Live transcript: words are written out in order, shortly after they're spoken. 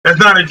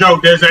That's not a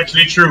joke. That's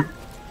actually true.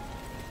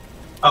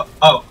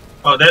 Oh,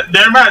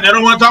 never mind. They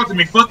don't want to talk to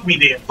me. Fuck me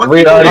then. Fuck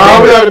we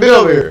already been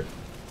over here.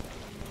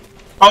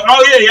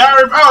 Oh yeah, y'all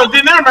already. Oh,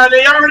 then never mind.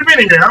 Y'all already been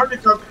in here. I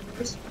already talked to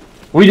this.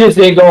 We just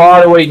didn't go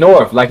all the way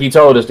north like he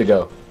told us to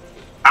go.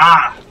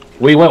 Ah.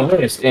 We went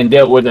west and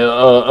dealt with the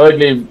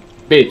ugly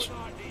bitch.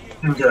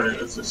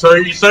 Okay, so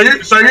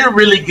you're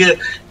really good.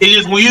 It's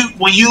just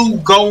when you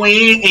go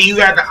in and you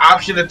got the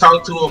option to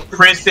talk to a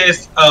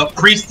priestess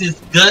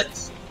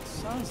guts,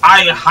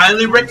 I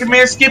highly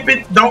recommend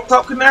skipping. Don't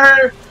talking to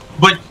her.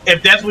 But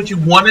if that's what you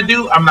want to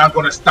do, I'm not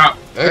going to stop.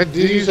 Did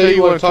you say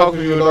you want to talk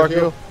to your dark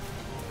elf?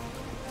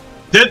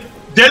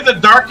 There's a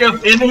dark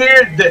elf in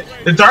here.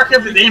 The dark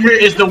elf in here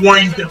is the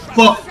one you can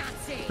fuck.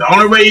 The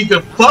only way you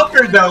can fuck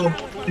her though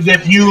is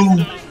if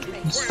you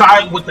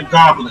side with the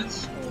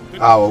goblins.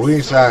 Oh, well, we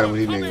ain't siding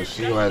with these niggas.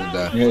 She gonna have to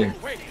die. Yeah.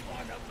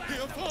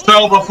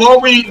 So before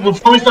we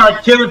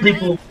start killing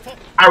people,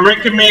 I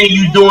recommend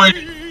you doing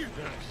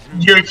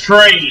your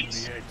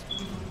trades.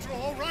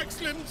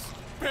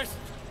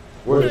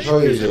 Where the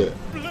trades at?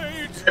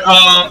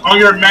 On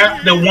your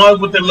map, the ones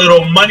with the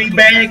little money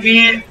bag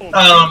in,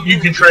 you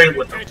can trade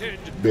with them.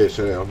 Bitch,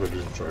 I'm gonna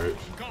do some trades.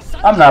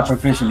 I'm not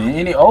proficient in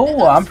any.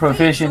 Oh, I'm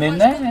proficient in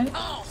that.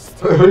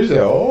 Who said,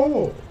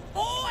 oh?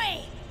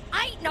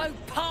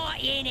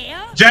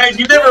 James,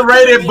 you never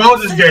rated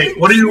Baldur's Gate.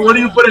 What do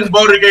you put in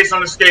Baldur's Gate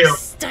on the scale?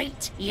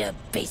 State your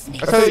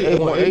business. I tell you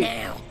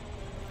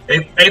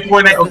 8.8.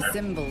 8.8. Okay.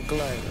 Symbol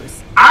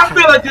glows. I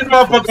feel like this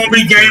motherfucker gonna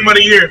be game of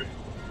the year.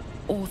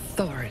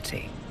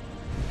 Authority.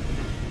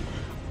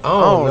 I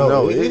don't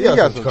know. It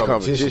got some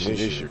competition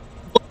this year.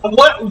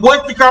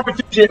 What's the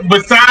competition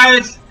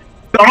besides?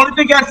 The only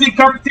thing I see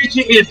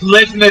competition is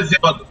Legend of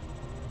Zelda.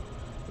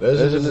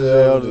 Legend of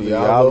Zelda,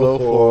 Diablo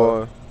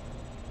 4.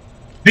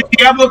 Did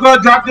Diablo go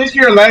drop this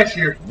year or last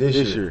year? This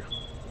year.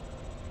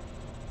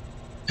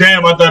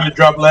 Damn, I thought it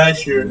dropped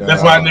last year. Nah.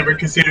 That's why I never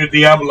considered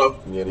Diablo.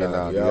 Yeah,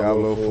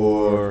 Diablo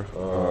 4.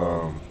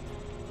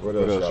 What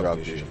else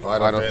dropped this year?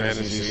 Final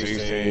Fantasy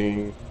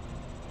 16.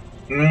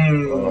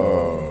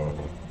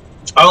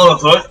 Oh,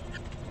 so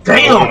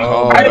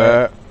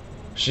damn!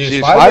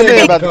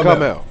 Spider-Man about to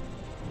come out.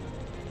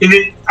 Is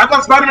it? I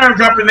thought Spider-Man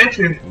dropped next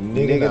year.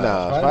 Nigga,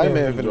 nah.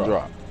 Spider-Man finna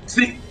drop.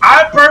 See,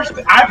 I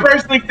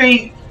personally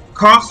think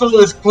console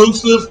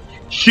exclusives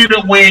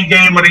shouldn't win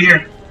Game of the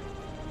Year.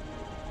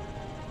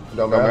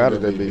 Don't matter.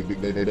 They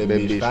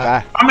be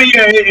shy. I mean,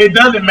 yeah, it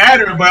doesn't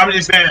matter, but I'm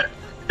just saying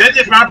that's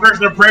just my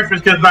personal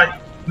preference because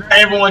like not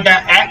everyone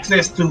got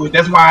access to it.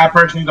 That's why I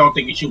personally don't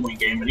think it should win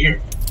Game of the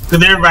Year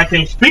because everybody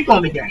can speak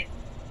on the game.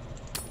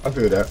 I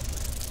feel that.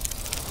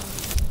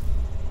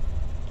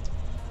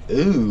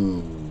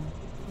 Ooh,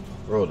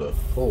 rolled a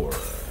 4.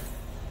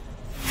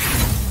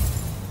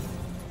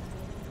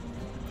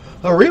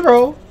 A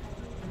reroll.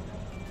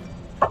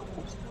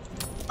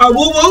 Woo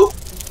woo.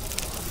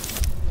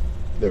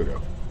 There we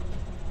go.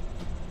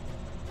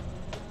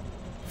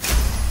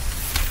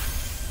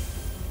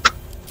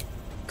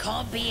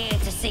 Can't be here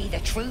to see the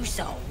true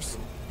souls.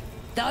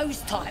 Those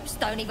types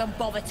don't even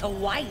bother to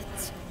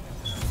wait.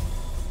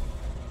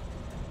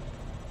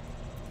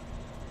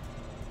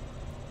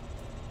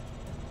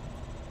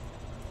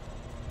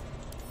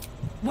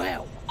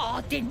 Well,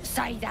 I didn't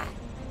say that.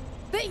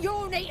 But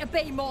you'll need to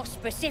be more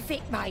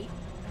specific, mate.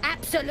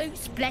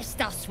 Absolute's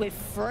blessed us with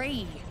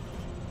 3.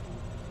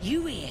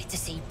 You here to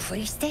see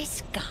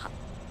Priestess Gut,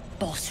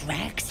 Boss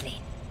Ragslin,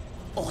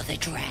 or the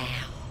Drow?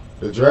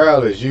 The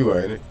Drow is you,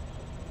 ain't it?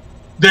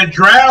 The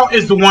Drow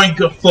is the one you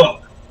could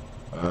fuck.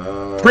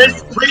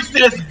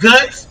 Priestess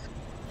Guts,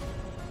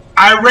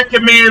 I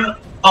recommend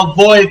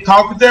avoid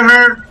talking to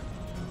her.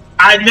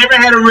 I never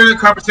had a real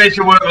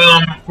conversation with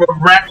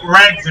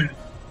Ragslin,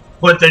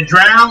 but the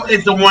Drow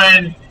is the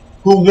one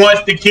who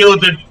wants to kill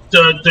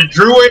the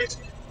druids.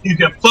 You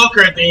can fuck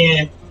her at the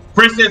end.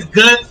 Princess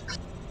Guts,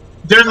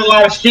 there's a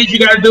lot of shit you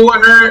gotta do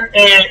with her,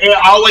 and it's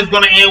always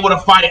gonna end with a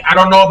fight. I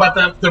don't know about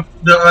the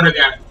other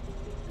guy.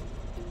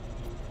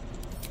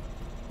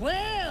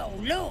 Well,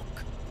 look.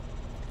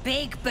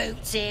 Big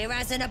Boots here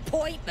has an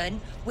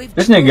appointment with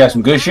this nigga got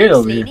some good shit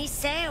over here.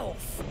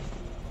 Himself.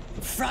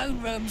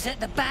 Throne room's at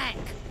the back.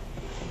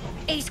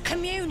 He's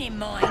communing,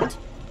 mind.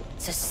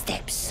 So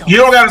step soft. You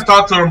don't gotta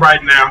talk to him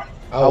right now.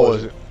 I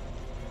wasn't.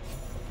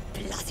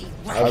 Bloody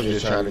I was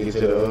just trying to get to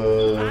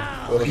the.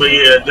 But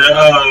yeah,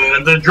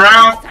 the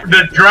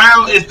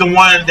drow is the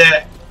one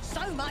that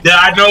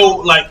I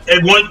know. Like,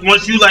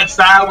 once you like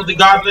side with the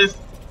goblins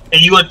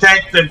and you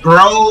attack the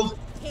groves,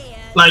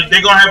 like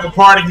they're gonna have a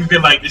party. You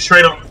can like just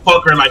straight up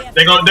fuck her. Like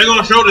they're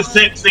gonna show the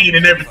sex scene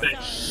and everything.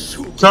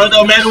 So it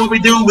don't matter what we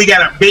do. We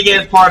got a big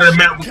ass part of the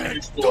map we can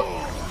explore.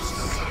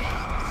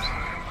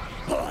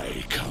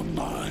 I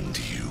command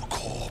you,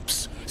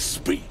 corpse.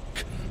 Speak.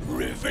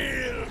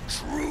 Reveal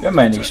truth. That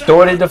man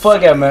extorted the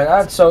fuck out, man.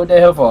 I sold that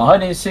hell for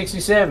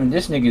 167.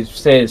 This nigga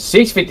says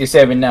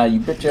 657 now.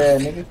 You bitch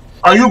ass nigga.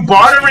 Are you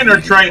bartering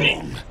or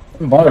trading?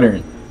 I'm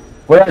bartering.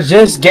 What I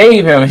just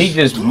gave him, he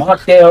just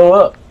mocked that hell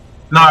up.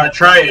 Nah,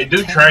 trade.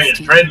 Do trade.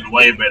 Trading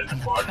way better than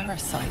bartering.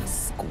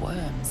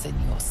 worms in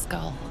your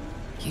skull.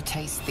 You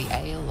taste the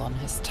ale on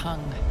his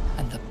tongue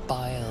and the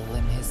bile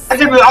in his I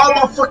give me all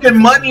my fucking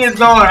money is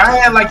gone. I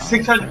had like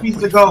 600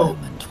 pieces of gold.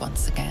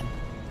 Once again,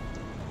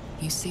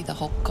 you see the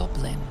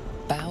Hobgoblin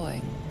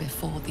bowing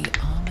before the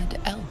armored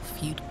elf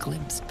you'd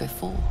glimpsed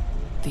before.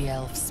 The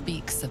elf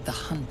speaks of the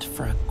hunt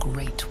for a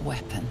great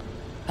weapon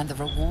and the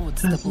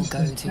rewards that will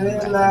go to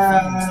whoever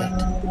finds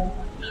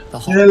it. The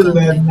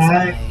Hobgoblin's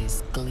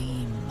eyes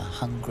gleam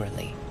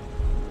hungrily.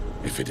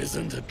 If it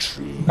isn't a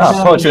true...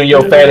 I'll punch you in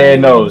your fat ass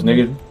nose,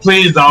 nigga.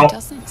 Please don't.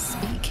 Doesn't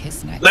speak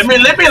his next Let me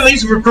at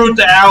least recruit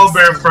the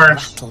owlbear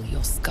first. rattle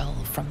your skull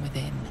from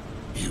within.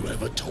 You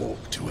ever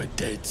talk to a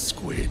dead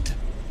squid?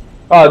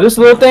 Oh, this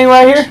little thing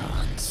right here?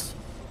 Chance.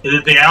 Is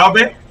it the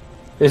owlbear?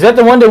 Is that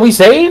the one that we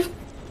saved?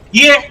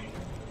 Yeah.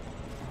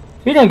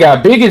 He done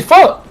got big as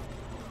fuck.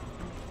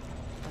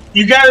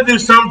 You gotta do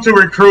something to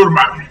recruit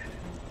him.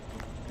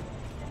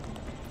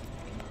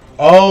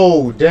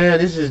 Oh, damn,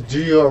 this is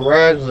Geo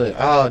Raglan.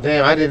 Oh,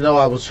 damn, I didn't know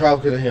I was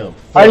talking to him.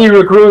 How do you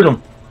recruit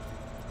him?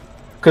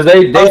 Cause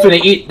they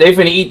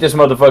finna eat this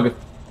motherfucker.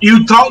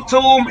 You talk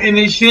to him and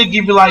it should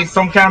give you like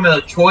some kind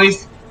of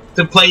choice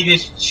to play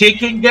this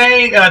chicken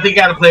game. And I think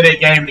you gotta play that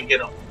game to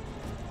get him.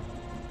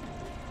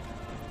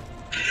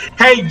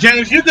 Hey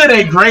James, you good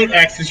at great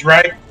axes,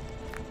 right?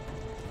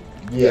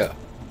 Yeah.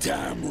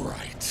 Damn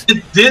right.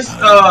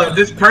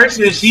 This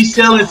person, she's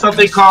selling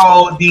something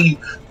called the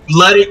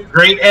Blooded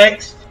Great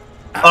Axe.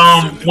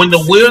 When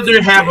the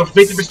wielder have a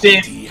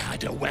 50%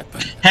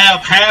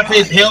 have half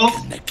his health,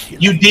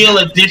 you deal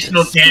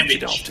additional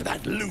damage.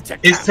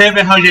 It's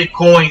 700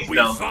 coins We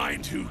though.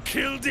 find who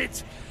killed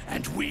it,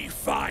 and we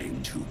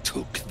find who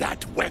took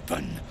that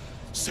weapon.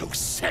 So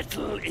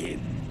settle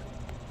in.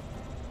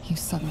 You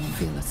suddenly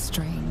feel a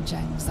strange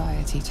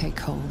anxiety take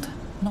hold.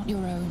 Not your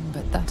own,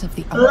 but that of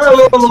the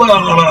artifact.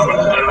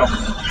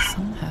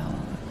 Somehow,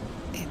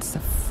 it's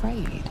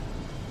afraid.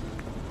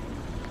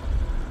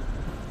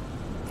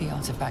 The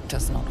artifact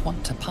does not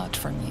want to part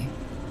from you.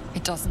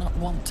 It does not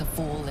want to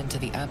fall into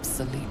the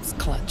Absolute's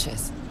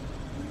clutches.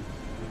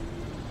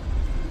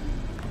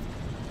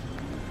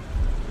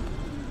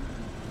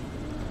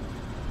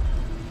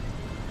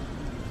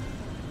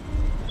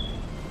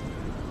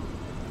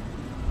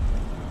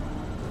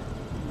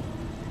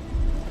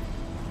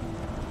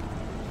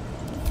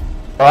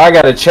 Oh, I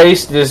gotta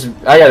chase this.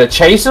 I gotta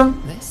chase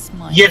him? This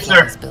Yes,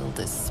 sir. build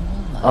is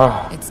smaller.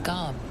 Ah. Its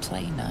garb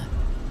plainer.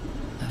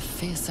 A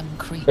fearsome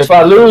creature. If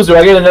I lose, do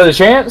I get another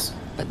chance?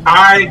 But not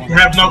I the one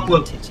have no that clue.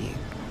 wanted you.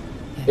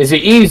 Is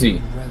it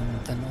easy?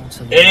 Roamed the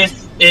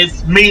Nautilus.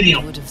 It's It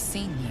medium. would have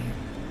seen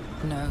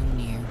you, known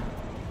you.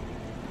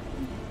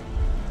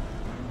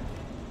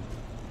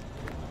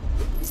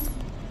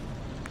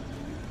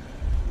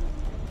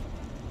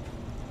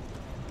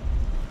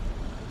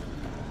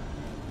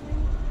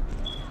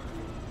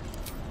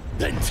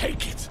 Then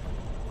take it.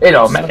 It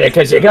don't matter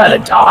because you're gonna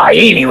die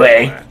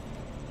anyway.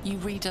 You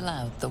read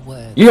aloud the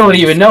words. You don't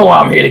even know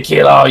I'm here to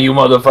kill all you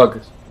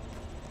motherfuckers.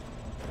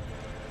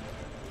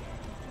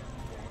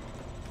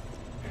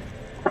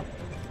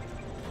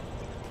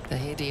 The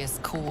hideous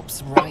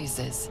corpse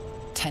rises,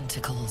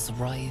 tentacles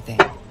writhing.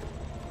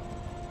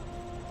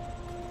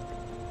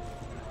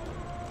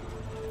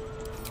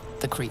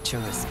 The creature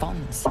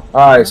responds.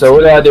 Alright, so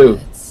what do I do?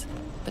 Words,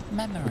 but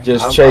memory.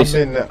 Just chase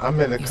it. I'm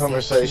in the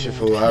conversation,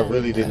 fool. I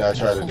really did not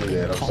try to do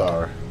that. I'm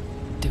sorry.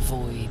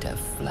 Devoid of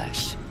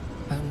flesh,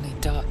 only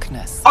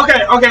darkness.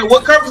 Okay,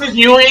 what conversation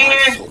you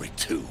I in? saw it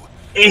too.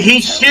 And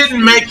he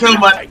shouldn't make him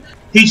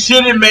it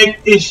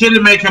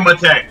shouldn't make him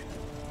attack.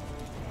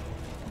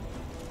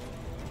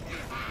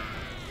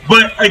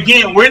 But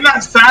again, we're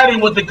not siding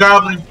with the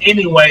goblins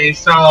anyway,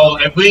 so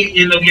if we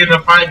end up getting a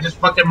fight, just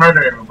fucking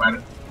murder everybody.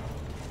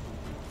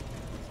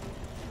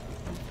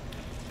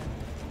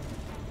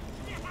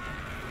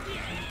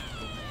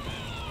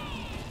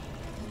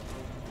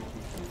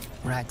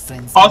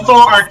 Ragzlin's Also,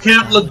 mind our is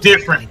camp looked clouded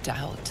different. by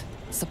doubt,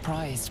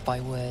 surprised by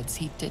words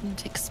he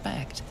didn't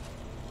expect.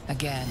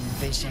 Again,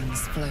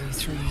 visions flow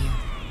through you.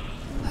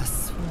 A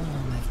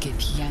swarm of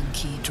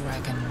Githyanki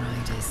dragon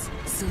riders,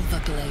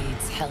 silver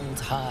blades held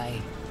high,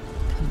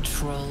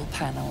 control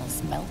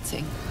panels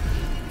melting,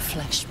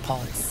 flesh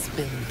pods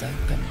spilled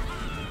open.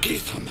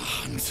 Give them a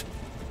hunt.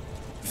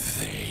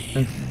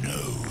 They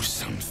know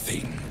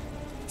something.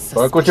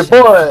 Fuck with your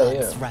Suspicion boy,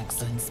 floods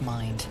Ragzlin's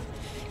mind.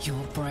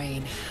 Your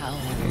brain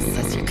howls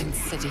as you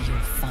consider your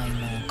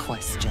final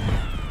question.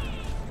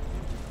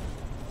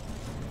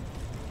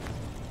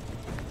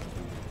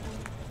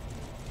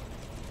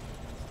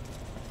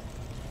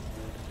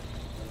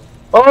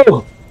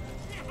 Oh!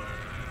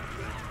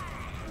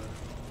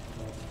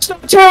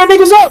 Stop tearing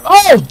niggas up!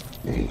 Oh!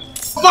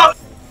 Fuck!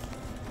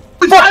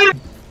 We fight!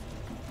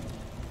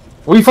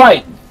 We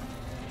fight!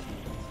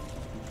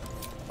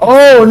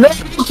 Oh, no!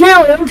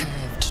 Kill him!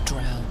 Curved drow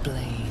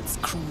blades,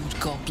 crude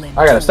goblin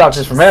I gotta stop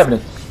this from torches,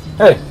 happening.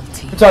 Hey,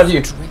 multi- what's on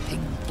you?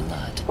 dripping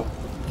blood.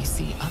 You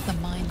see other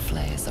mind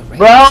flayers arranged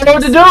Bro, I don't know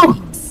what to in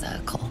do. a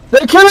circle.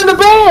 They're killing the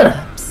bear!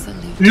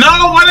 Absolute.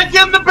 No, why they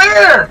kill the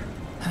bear?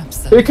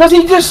 Absolute. Because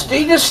he just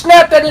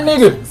snapped at the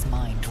nigga. Ragzlin's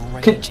mind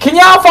Can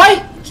y'all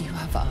fight? You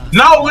have asked.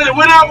 No, we're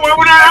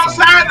not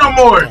outside no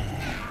more.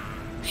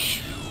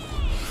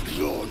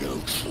 You're no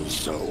true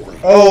soul.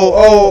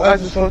 Oh, I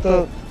just fucked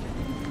up.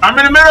 I'm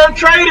in the middle of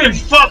trading.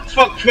 Fuck.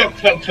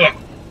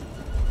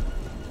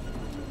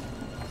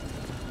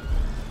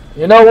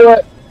 You know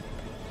what?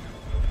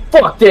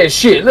 Fuck that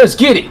shit. Let's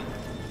get it.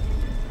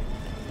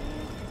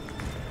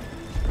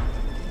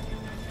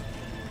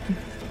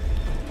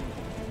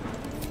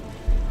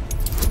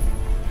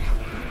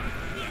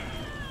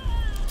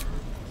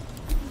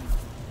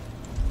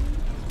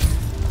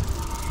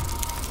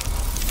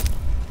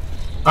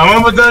 I'm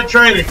almost done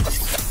trading.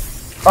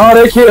 Oh,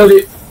 they killed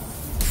it.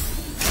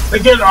 They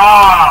get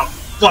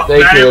fuck.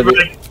 They killed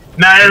it.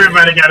 Now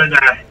everybody gotta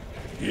die.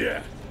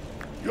 Yeah,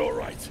 you're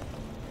right.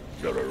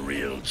 You're a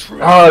real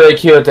true. Oh, they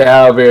killed the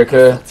owlbear,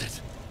 cuz.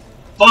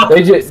 Fuck.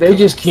 They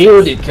just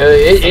killed it, cuz.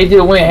 It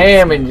just went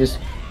ham and just.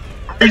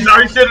 Are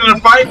you still in the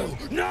fight?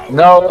 No.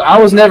 No, I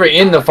was never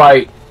in the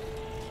fight.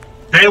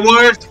 They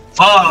was?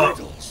 Fuck.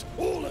 Riddles,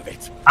 all of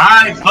it.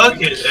 Alright,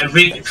 fuck it. If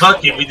we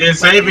didn't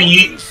save it,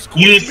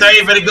 you didn't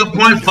save at a good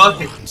point,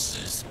 fuck it.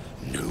 Answers,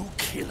 no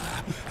killer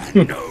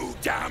and no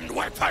damned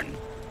weapon.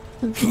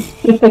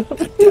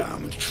 The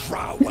damned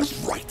drow was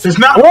right. It's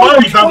not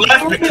funny, stop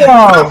laughing. It's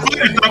not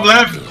funny, stop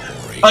laughing.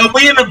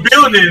 We in the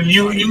building.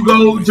 You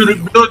go to the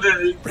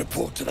building.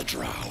 Report to the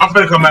drow. I'm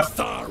finna come out.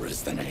 Thar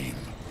is the name.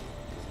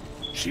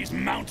 She's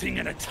mounting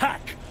an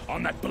attack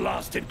on that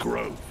blasted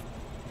grove.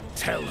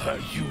 Tell her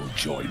you'll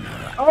join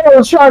her. All I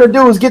was trying to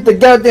do was get the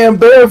goddamn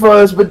bear for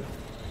us, but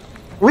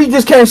we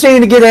just can't seem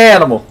to get an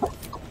animal.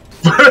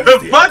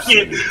 Fuck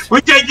it.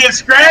 We can't get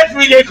scratched.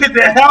 We can't get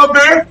the hell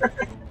bear.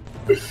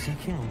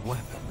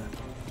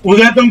 We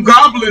got them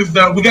goblins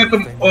though. We got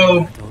them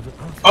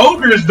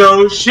ogres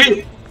though.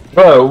 Shit.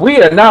 Bro,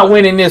 we are not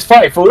winning this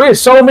fight, fool. There's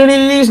so many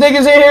of these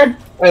niggas in here.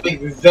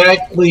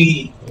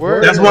 Exactly.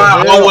 That's why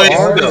I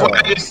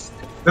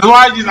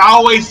just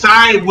always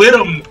side with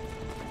them.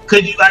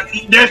 Cause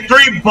there's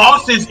 3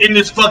 bosses in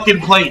this fucking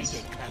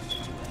place.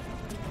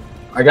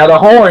 I got a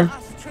horn.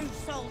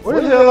 Where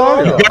the hell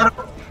are you?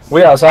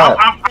 We outside.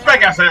 I'm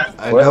back outside.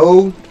 I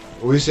know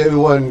we said we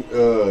wasn't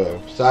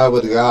side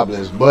with the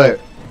goblins, but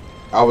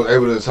I was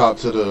able to talk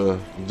to the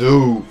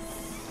dude,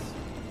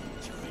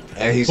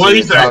 and he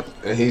said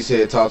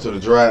talk to the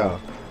drow.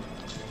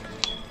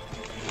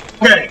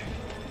 Okay.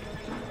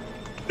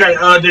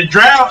 The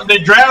drow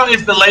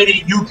is the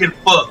lady you can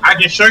fuck. I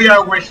can show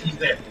y'all where she's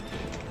at.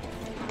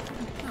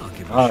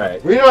 All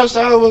right. We not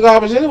side with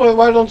goblins anyway.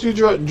 Why don't you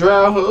drow her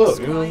up?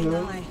 You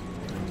know what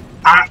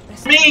I'm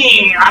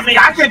saying? I mean,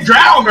 I could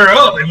drow her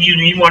up if you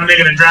want a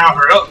nigga to drow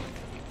her up.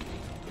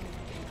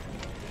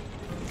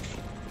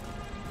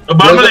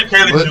 But I'm gonna let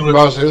Kayla do it.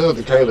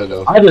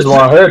 I just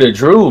want her to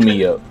drool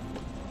me up.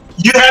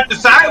 You have to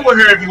side with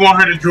her if you want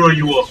her to drool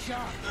you up.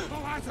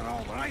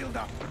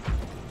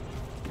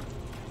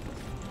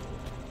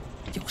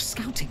 Your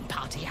scouting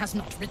party has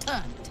not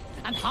returned,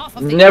 and half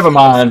of the Never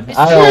mind.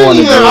 I don't want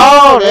to do it.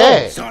 all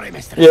that. Sorry,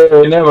 Mr.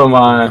 Yeah, never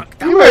mind.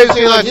 You made it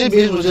seem like this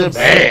bitch was just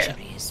bad.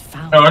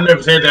 No, I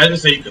never said that. I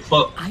just said you could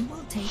fuck. I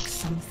will take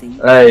something.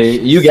 Hey,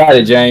 you got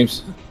it,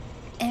 James.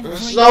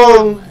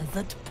 So,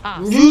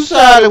 you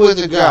sided with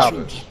the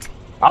goblins.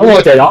 I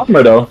want that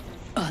armor though.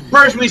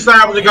 First, we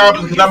side with the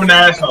goblins because I'm an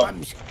asshole.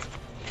 And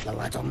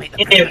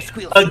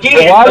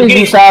again, Why did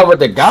you side with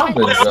the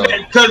goblins though?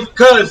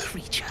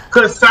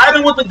 Because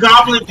siding with the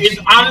goblins is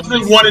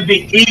honestly one of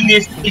the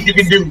easiest things you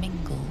can do.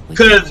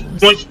 Because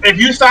if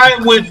you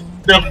side with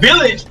the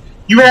village,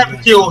 you have to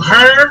kill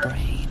her,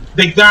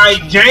 the guy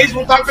James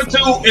was talking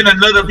to, and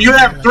another. You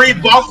have 3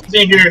 bosses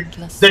in here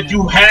that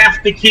you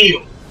have to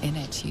kill. In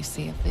it, you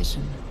see a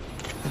vision.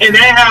 And they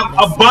have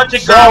a bunch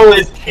of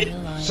goblins.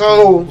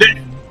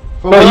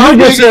 But you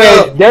just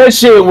said that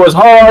shit was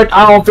hard.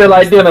 I don't feel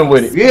like dealing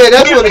with it. Yeah,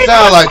 that's what it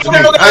sounds like to me. I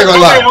ain't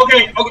gonna lie.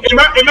 Okay. In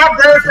my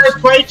very first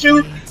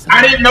playthrough,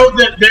 I didn't know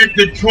that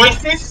the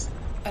choices,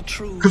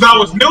 because I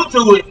was new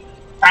to it.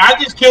 I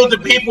just killed the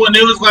people, and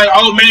it was like,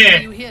 oh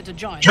man,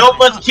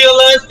 help us kill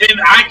us, and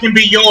I can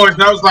be yours.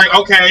 And I was like,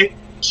 okay,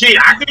 shit,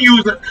 I can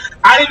use it.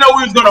 I didn't know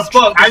we was gonna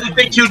fuck. I didn't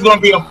think she was gonna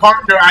be a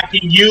partner I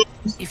can use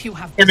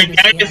in the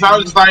game. So I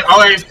was just like,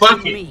 oh hey,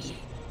 fuck it.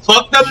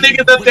 Fuck them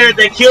niggas up there.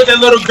 They killed that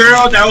little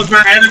girl. That was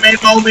my anime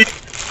moment.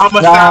 I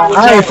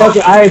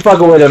ain't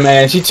fucking with her,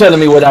 man. She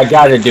telling me what I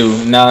gotta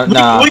do. Nah.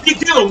 We can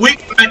kill her.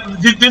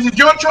 This is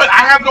your choice.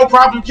 I have no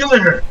problem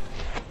killing her.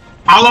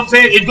 All I'm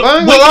saying is we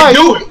can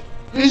do it.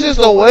 It's just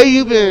the way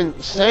you've been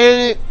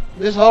saying it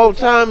this whole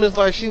time. It's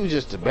like she was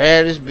just the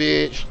baddest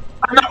bitch.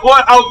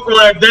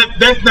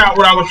 That's not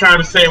what I was trying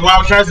to say. What I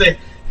was trying to say,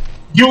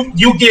 you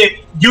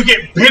get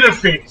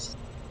benefits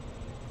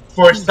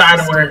for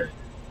siding with her,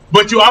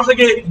 but you also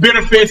get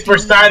benefits for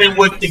siding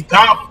with the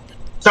goblin.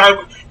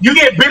 So you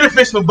get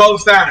benefits for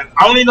both sides.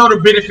 I only know the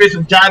benefits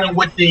of siding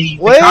with the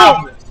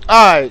goblins.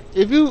 Alright,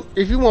 if you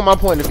want my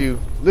point of view,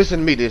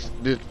 listen to me this.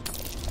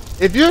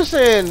 If you're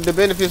saying the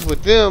benefits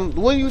with them,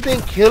 wouldn't you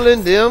think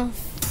killing them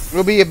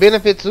will be a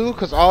benefit too,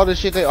 cause all the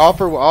shit they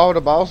offer with all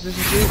the bosses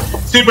and shit.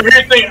 See, but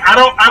here's the thing: I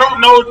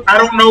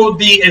don't know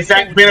the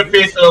exact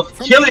benefits of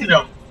killing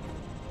them.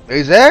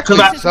 Exactly.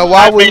 So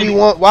why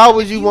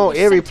would you want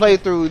every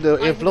playthrough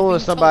to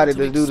influence somebody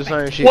to do the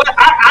same shit? Well,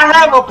 I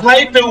have a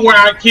playthrough where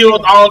I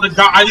killed all the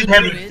gods. I just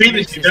haven't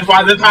finished it. That's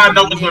how I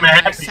know what's going to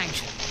happen.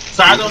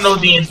 So I don't know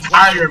the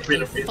entire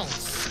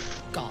benefits.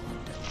 God,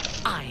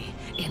 I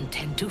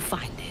intend to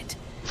find it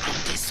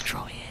and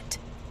destroy it.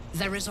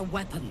 There is a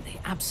weapon the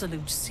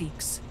Absolute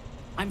seeks.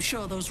 I'm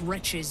sure those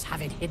wretches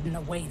have it hidden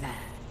away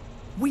there.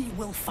 We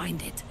will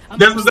find it.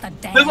 This is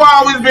why I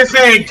always been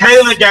saying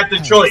Kayla got the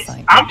choice.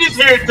 I'm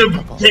just here to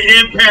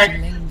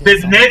impact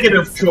the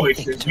negative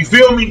choices. You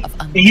feel me?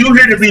 And you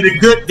here to be the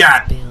good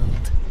guy.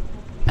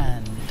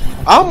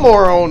 I'm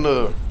more on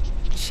the.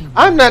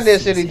 I'm not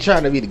necessarily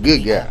trying to be the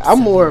good guy. I'm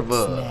more of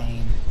a.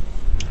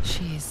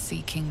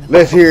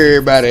 Let's hear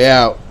everybody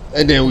out,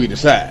 and then we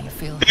decide.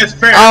 That's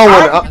fair.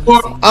 I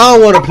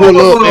don't want to pull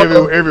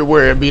up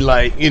everywhere and be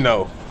like, you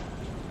know.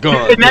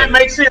 And that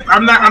makes sense.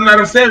 I'm not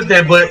upset with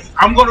that, but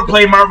I'm gonna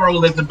play my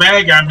role as the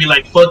bad guy and be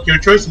like, "Fuck your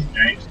choices,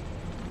 James."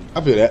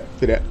 I feel that.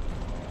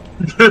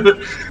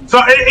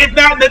 So it's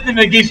not nothing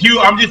against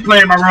you. I'm just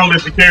playing my role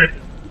as the character.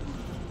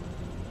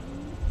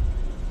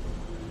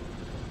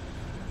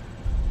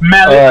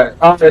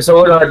 Okay, so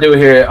what do I do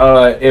here?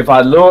 If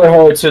I lure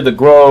her to the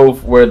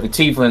grove where the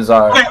tieflings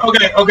are.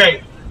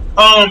 Okay.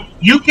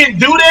 You can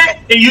do that,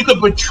 and you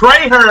can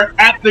betray her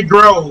at the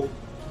grove.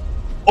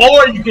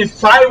 Or you can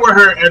side with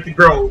her at the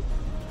grove.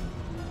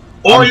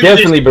 Or I'm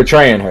definitely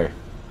betraying her.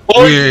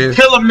 Or you can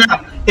kill him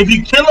now. If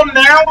you kill him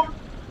now,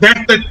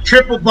 that's the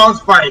triple boss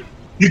fight.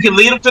 You can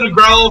lead him to the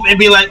grove and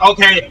be like,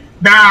 okay,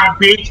 nah,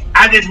 bitch,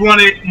 I just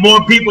wanted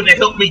more people to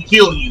help me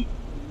kill you.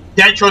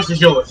 That choice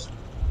is yours.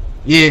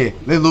 Yeah,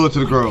 let's lure to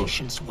the grove.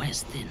 Patience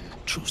wears thin,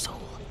 true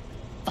soul.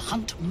 The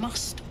hunt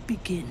must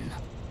begin.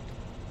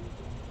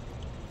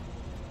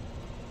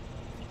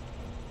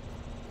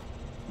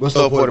 What's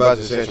the point about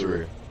the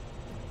sanctuary?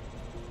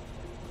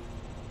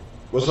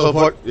 What's the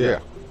point? Yeah.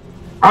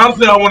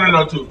 Honestly, I want to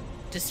know too.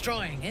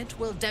 Destroying it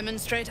will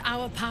demonstrate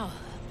our power.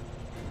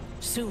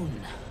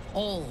 Soon,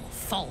 all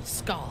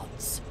false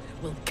gods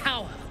will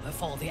cower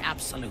before the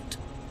Absolute.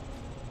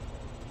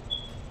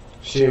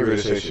 She ain't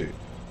really say shit.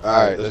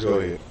 Alright, let's go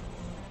ahead.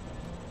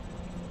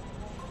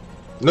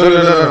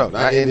 No.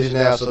 Not in this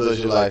now, so does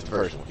your life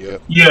first one.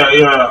 Yep.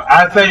 Yeah.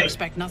 I think.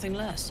 Expect nothing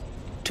less.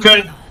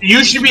 Cause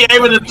you should be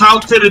able to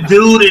talk to the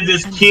dude and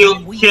just kill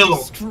him.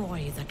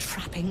 Destroy the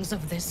trappings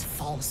of this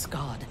false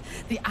god.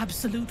 The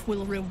Absolute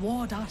will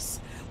reward us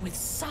with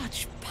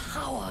such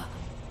power.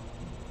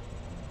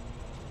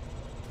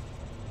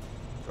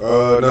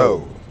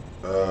 No.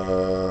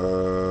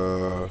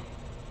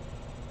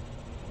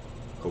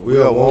 We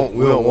don't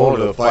want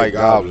to fight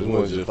goblins. We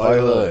want to just fight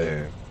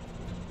her.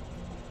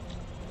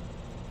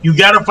 You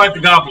gotta fight the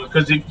goblin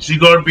because she's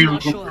gonna be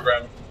recruited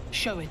around.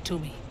 Show it to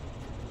me.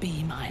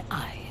 Be my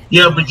eye.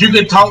 Yeah, but you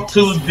can talk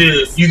to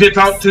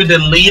the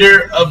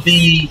leader of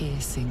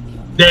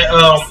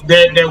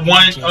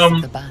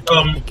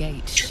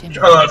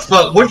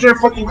fuck, what's your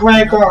fucking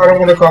clan called? I don't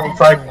want to call them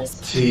trifles.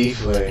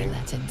 Tiefling.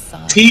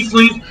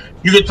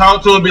 You can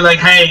talk to him and be like,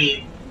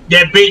 hey,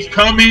 that bitch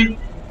coming.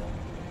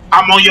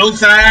 I'm on your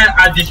side.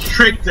 I just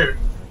tricked her.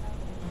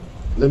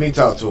 Let me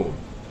talk to him.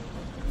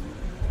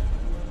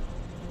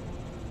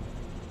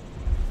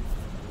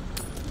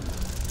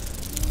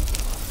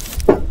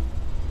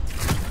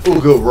 Ooh,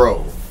 good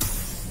roll.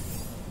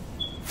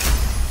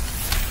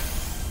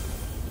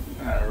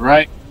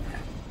 Alright.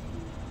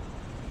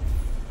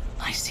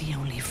 I see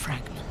only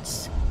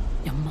fragments.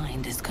 Your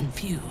mind is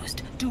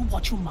confused. Do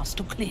what you must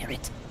to clear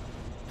it.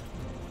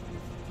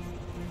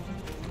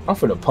 I'm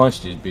finna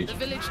punch this bitch.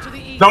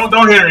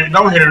 Don't hit her.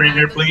 Don't hit her in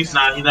here, please.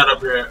 Nah, he's not up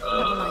here.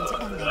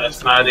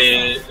 That's not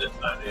it.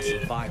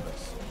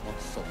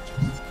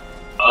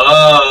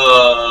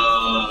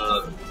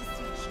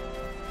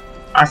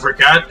 I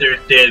forgot there's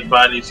dead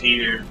bodies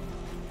here.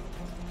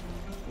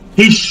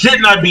 He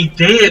should not be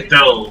dead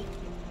though.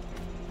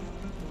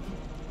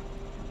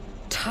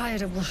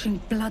 Tired of washing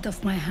blood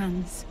off my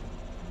hands.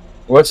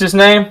 What's his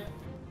name?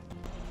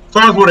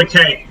 Starts with a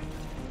K.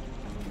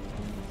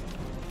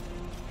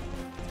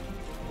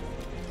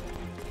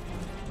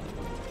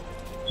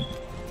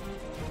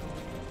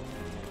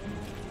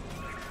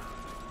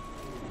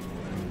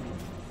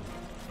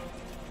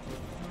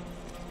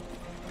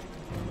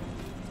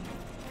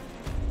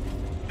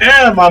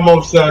 Damn, I'm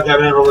upset I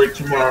gotta have a work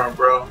tomorrow,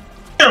 bro.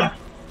 Damn.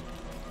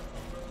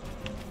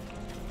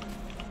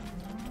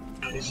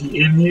 Is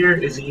he in here?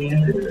 Is he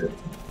in here?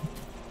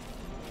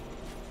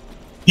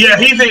 Yeah,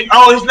 he's in.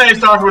 Oh, his name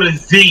starts with a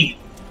Z.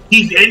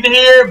 He's in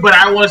here, but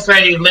I want to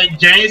say let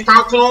James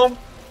talk to him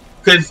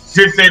because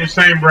since they're the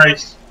same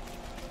race.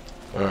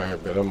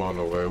 Alright, but I'm on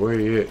the way. Where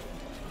you at?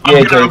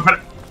 I'm gonna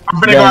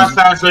go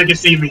outside so he can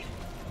see me.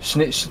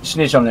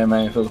 Snitch on that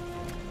man, fool.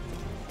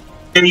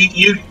 And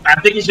I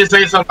think you should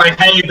say something like,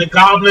 hey, the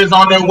goblins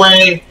on their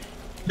way.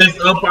 Let's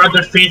up our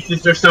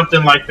defenses or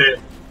something like that.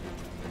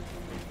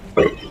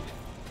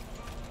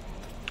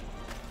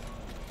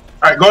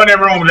 Alright, go in that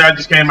room that I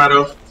just came out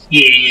of.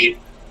 Yeah.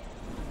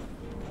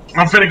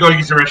 I'm finna go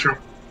use the restroom.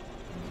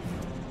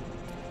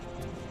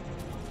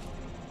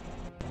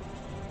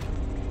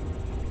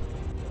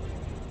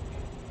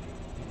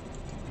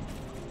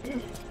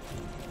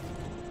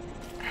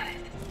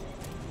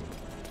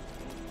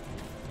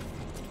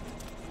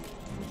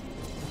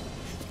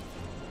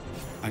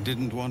 I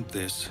didn't want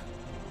this.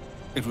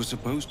 It was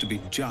supposed to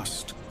be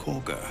just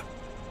Korga.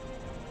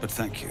 But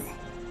thank you.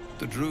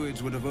 The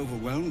druids would have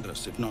overwhelmed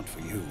us if not for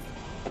you.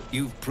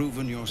 You've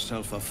proven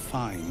yourself a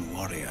fine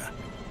warrior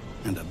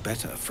and a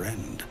better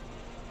friend.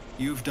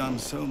 You've done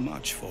so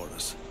much for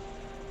us,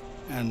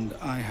 and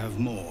I have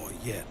more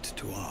yet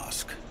to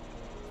ask.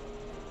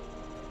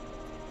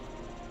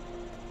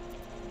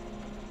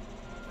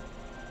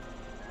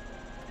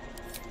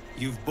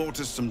 You've bought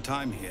us some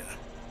time here,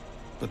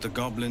 but the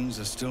goblins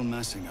are still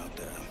massing out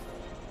there.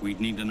 We'd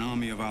need an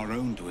army of our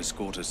own to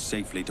escort us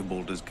safely to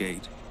Baldur's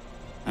Gate.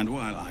 And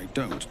while I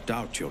don't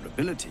doubt your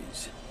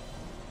abilities,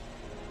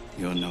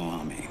 you're no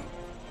army.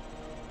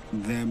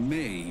 There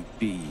may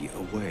be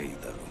a way,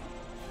 though.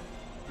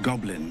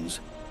 Goblins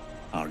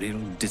are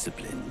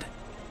ill-disciplined.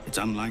 It's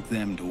unlike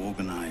them to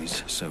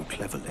organize so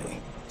cleverly.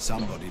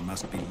 Somebody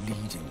must be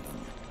leading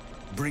them,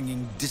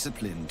 bringing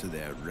discipline to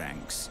their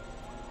ranks.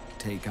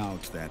 Take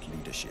out that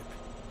leadership,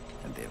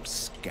 and they'll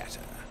scatter.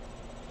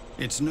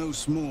 It's no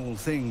small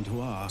thing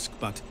to ask,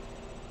 but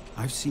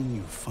I've seen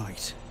you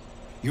fight.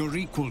 You're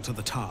equal to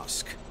the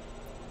task.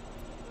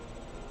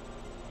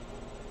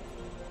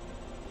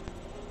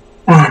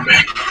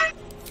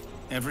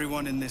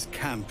 Everyone in this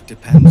camp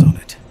depends on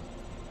it.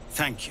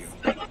 Thank you.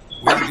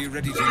 We'll be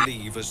ready to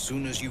leave as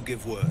soon as you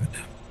give word.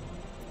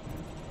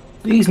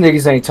 These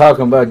niggas ain't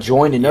talking about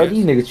joining up.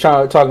 These niggas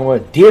talking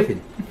about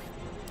dipping.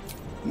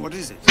 What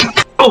is it?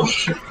 Oh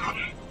shit.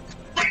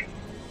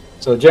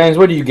 So James,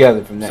 what do you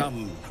gather from that?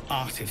 Some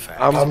artifact.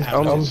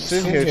 I'm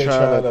sitting here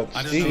trying to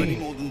I don't know any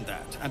more than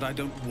that, and I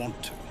don't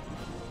want to.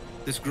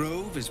 This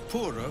grove is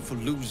poorer for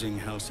losing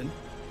Halsin,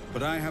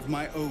 but I have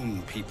my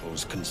own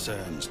people's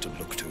concerns to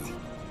look to.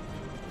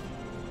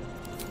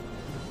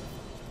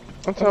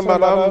 I'm talking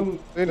about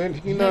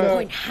No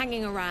point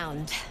hanging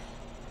around.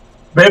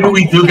 Maybe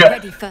we do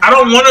get. I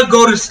don't want to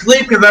go to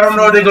sleep because I don't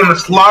know if they're gonna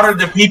slaughter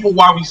the people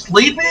while we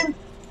sleeping,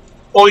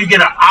 or you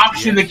get an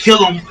option to kill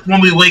them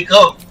when we wake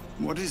up.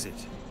 What is it?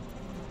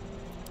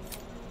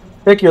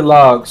 Pick your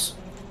logs.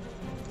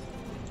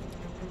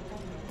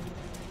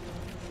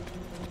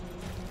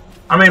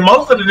 I mean,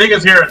 most of the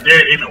niggas here are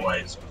dead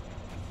anyways.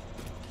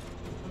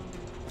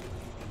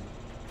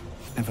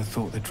 Never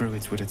thought the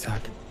druids would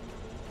attack.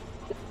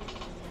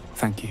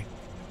 Thank you.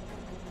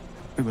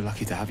 We were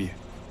lucky to have you.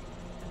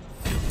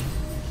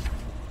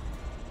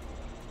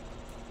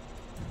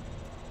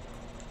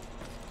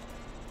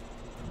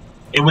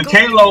 If we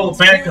can't load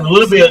back, a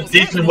little bit of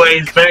decent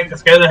ways back, the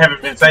scaler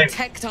haven't been safe.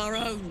 Protect our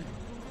own.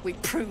 We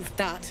proved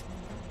that.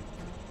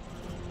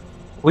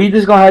 We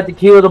just gonna have to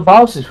kill the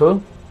bosses,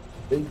 fool.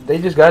 They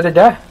just gotta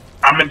die.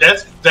 I mean,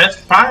 that's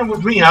fine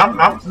with me.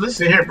 I'm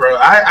listen here, bro.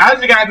 I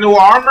just got new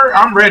armor.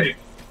 I'm ready.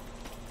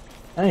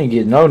 I ain't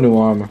getting no new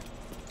armor.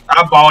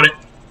 I bought it.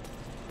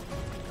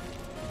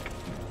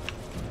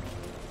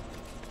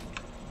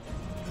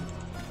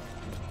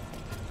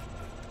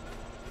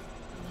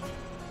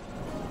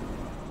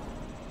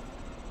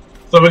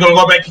 So we're gonna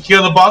go back and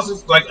kill the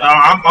bosses. Like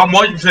I'm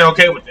 100%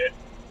 okay with that.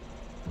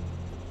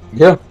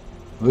 Yeah,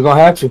 we're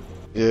gonna have to.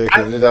 Yeah,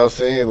 because I was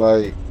saying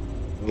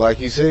like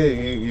you said,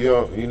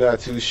 you're not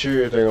too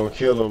sure if they're gonna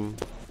kill them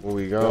when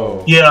we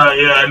go. Yeah.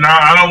 No,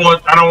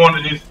 I don't want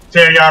to just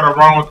tell y'all the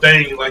wrong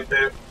thing like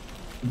that.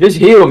 Just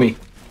heal me.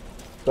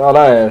 That's all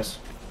I ask.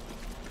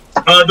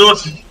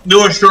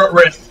 Do a short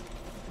rest.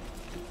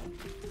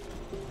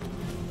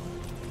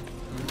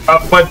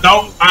 But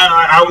don't.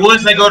 I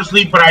would say go to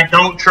sleep, but I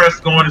don't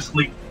trust going to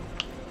sleep.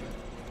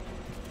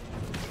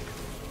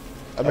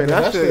 I mean,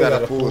 I still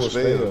got a full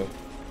spell.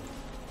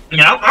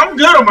 Yeah, I'm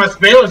good on my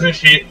spells and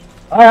shit.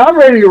 Alright, I'm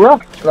ready to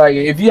rock. Like,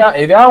 if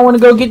y'all want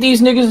to go get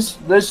these niggas,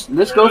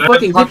 let's go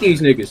fucking get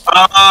these niggas.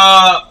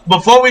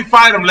 Before we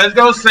fight them, let's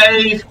go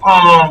save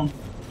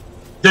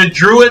the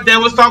druid that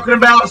was talking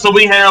about, so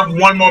we have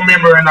one more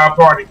member in our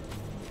party.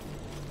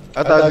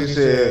 I thought you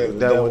said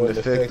that wouldn't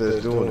affect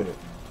us doing it.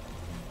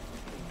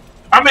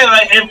 I mean,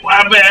 like,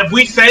 if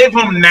we save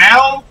him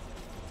now,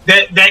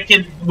 that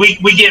can we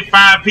get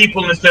 5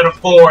 people instead of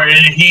 4,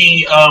 and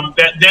he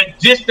that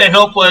just to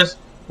help us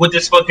with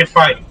this fucking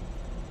fight.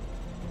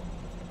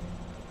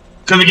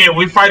 Because again,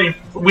 we're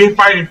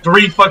fighting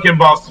 3 fucking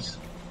bosses.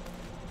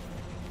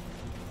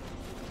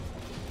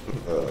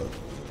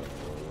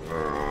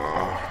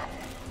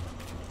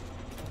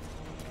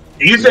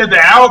 You said the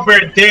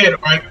owlbear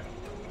dead, right?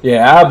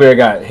 Yeah, owlbear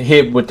got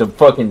hit with the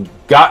fucking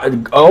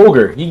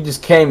ogre. He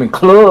just came and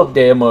clubbed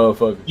that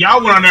motherfucker.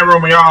 Y'all went on that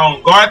room on your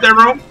own. Go out that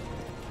room.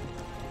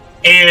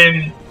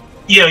 And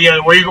yeah,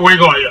 where you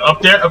going?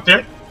 Up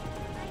there?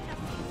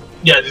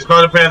 Yeah, just go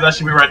to the path. That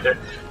should be right there.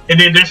 And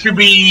then there should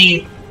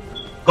be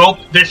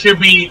there should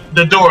be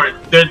the door in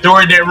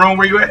that room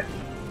where you at.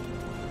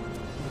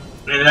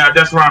 Yeah,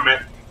 that's where I'm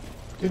at.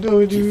 Do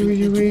you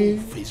think the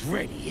dwarf is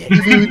ready yet?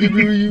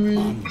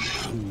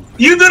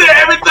 You do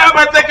that every time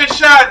I take a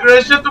shot,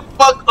 man. Shut the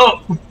fuck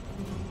up.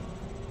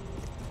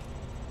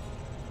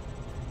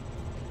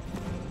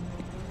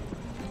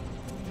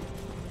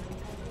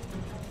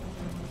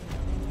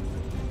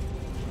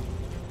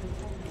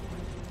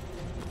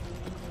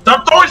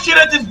 Stop throwing shit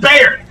at this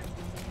bear.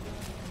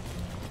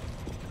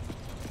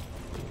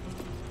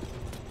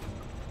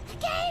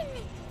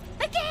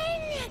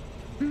 Again!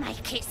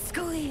 Make it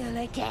squeal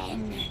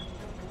again.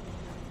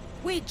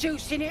 We're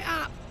juicing it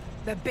up.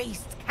 The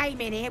beast came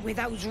in here with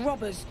those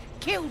robbers,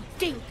 killed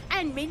Dink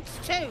and Minx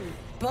too.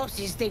 Boss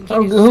is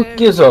thinking. Who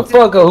gives a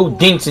fuck who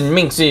Dinks and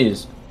Minx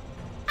is?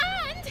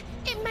 And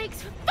it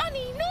makes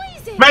funny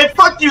noises. Man,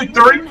 fuck you,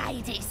 3.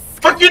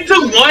 Fuck you, 2,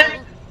 1.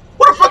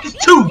 What the fuck is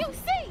 2? You'll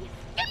see.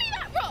 Give me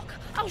that rock.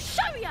 I'll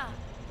show ya.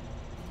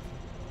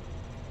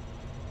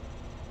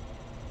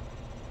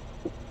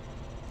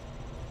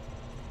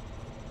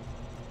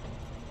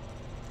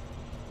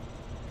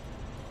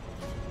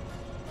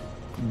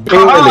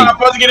 I'm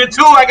supposed to get a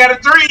 2. I got a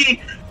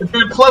 3.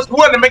 Plus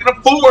 1 to make it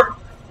a 4.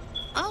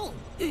 Oh,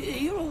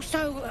 you're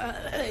also,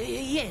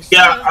 yes.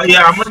 Yeah,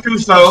 I'm a 2,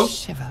 so. A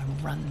shiver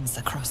runs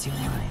across your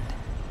mind.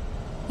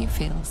 You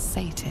feel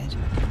sated.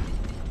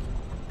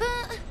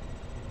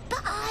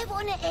 But I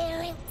want to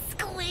hear it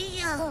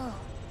squeal.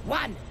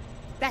 1.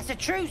 That's a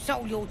true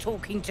soul you're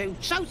talking to.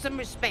 Show some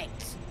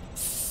respect.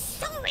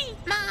 Sorry,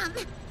 Mum.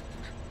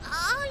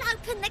 I'll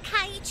open the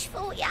cage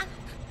for you.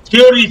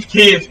 Kill these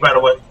kids, by the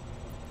way.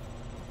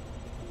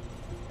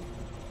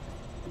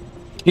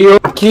 Kill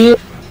kid.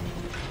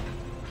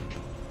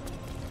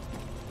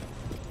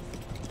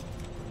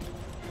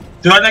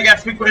 Do I not got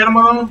to speak with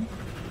animal on?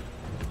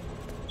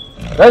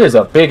 That is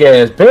a big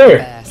ass bear.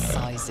 Bear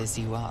sizes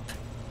you up.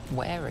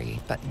 Wary,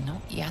 but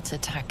not yet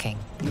attacking.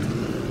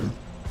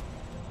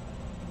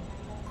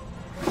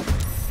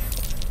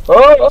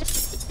 Oh!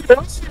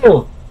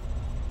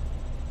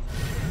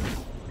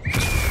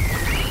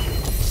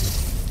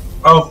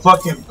 Oh,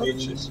 fucking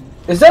bitches.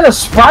 Is that a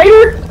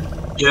spider?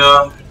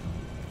 Yeah.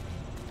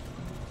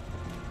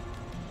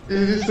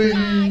 Is it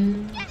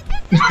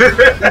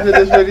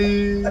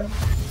ready?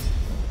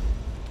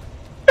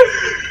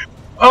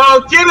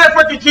 Oh, kill that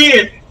fucking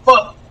kid!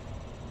 Fuck.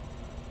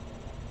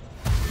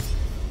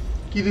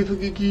 Get it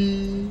fucking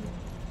kid.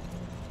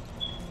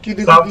 Get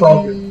it Stop fucking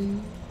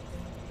talking.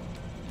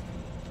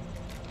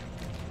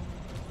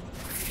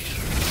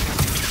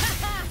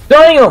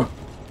 Damn!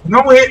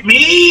 Don't hit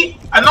me!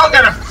 I know I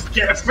got a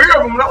fear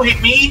of him. Don't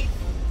hit me!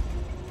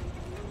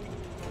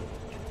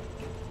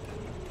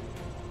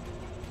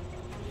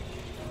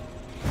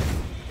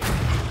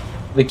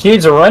 The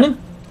kids are running?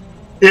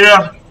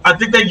 Yeah, I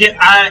think they get.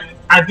 I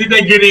think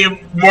they get in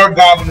more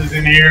goblins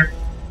in here.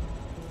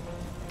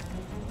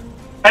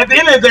 At the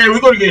end of the day, we're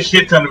gonna get a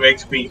shit ton of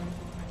XP.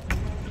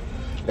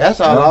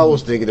 That's all I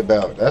was thinking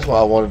about. That's why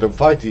I wanted to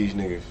fight these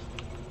niggas.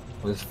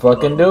 Let's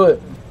fucking do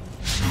it.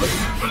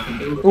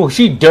 Oh,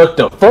 she ducked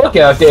the fuck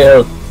out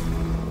there.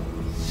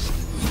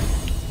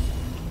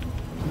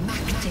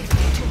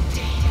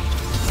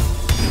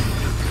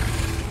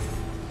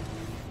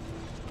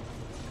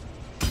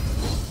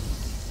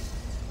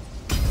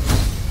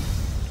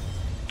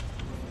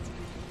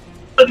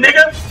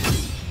 Nigga,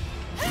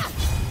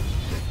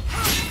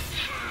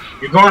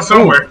 you're going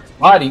somewhere.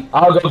 Marty,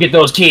 I'll go get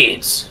those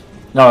kids.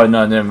 No,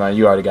 never mind.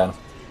 You already got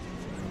them.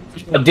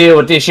 I'll deal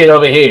with this shit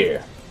over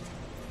here.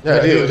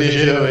 Yeah, deal with this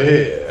shit over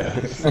here.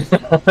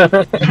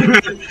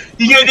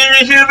 You gonna do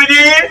this shit over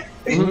there?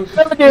 I'm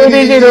gonna deal with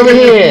this shit over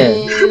here.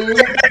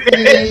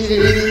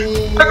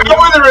 I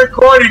wasn't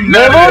recording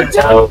Never that.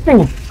 told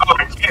you. Oh,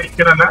 I can't.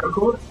 Can I not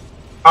record?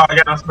 Oh, I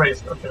got no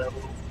space. Okay.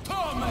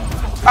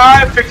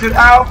 Alright, fix it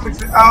out,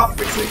 fix it out,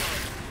 fix it.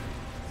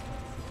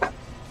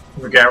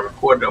 We got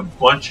recorded a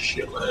bunch of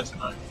shit last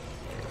night.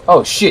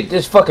 Oh shit,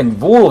 there's fucking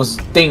wolves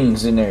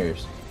things in there.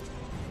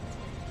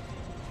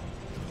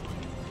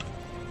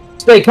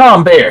 Stay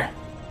calm, bear.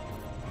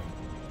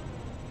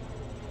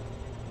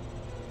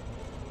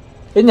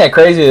 Isn't that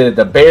crazy that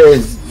the bear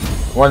is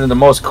one of the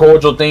most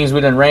cordial things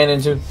we done ran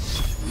into?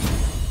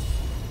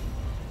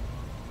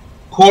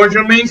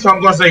 Cordial means? So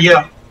I'm gonna say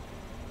yeah.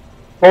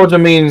 Cordial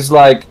means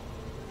like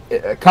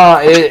it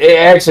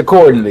acts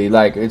accordingly,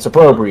 like it's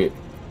appropriate.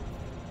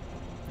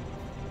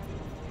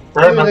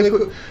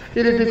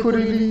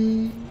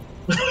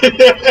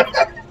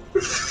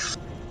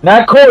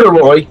 Not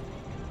corduroy,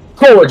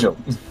 cordial.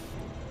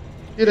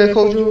 Get that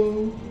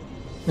cordial.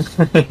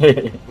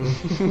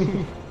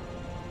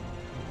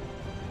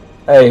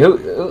 Hey,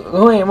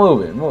 who ain't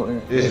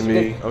moving? It's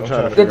me. I'm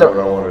trying to figure out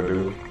what I want to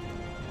do.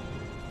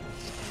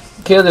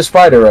 Kill the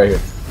spider right here.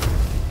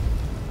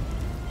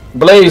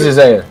 Blaze his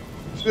ass.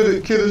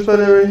 Kill the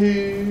spider right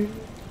here.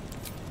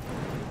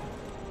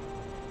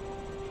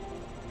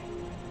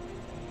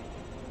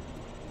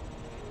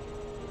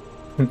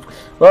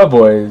 My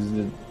boy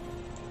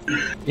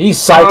he's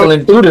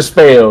cycling through the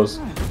spells.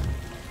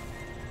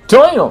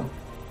 Damn.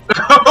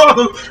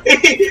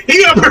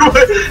 he up here,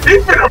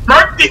 he's finna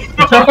murk these.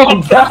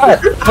 Oh God!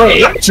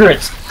 Hey,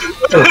 entrance.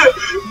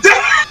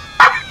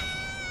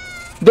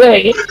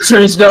 That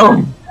entrance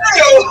though.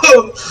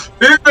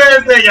 This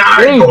man say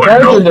y'all ain't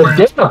going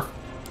nowhere.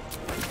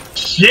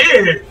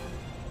 Shit.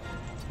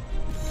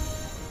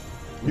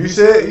 You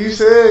said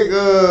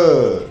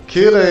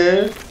kill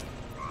her.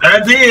 I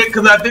did,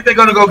 because I think they're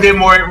gonna go get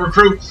more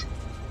recruits.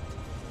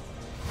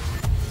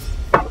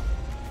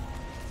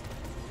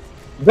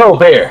 Go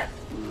bear.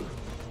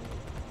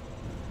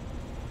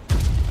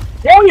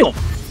 Damn!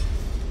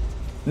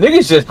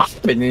 Niggas just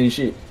hopping and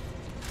shit.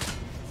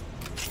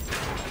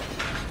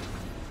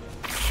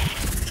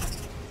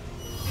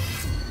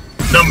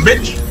 Dumb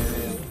bitch.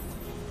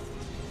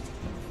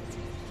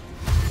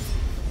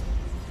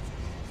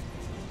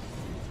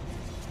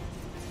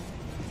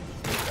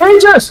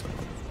 Rangers!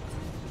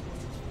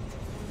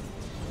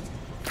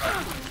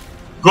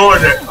 Go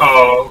in there.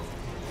 Oh.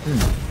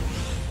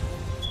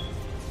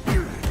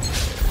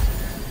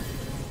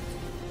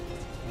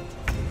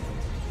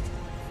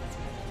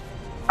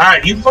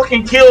 Alright, you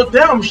fucking killed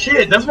them.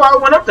 Shit, that's what I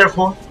went up there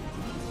for.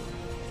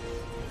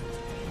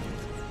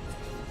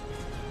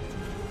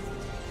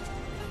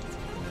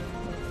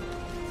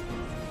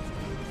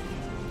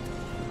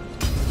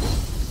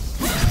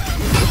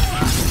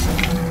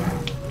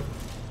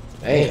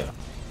 Damn.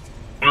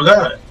 Oh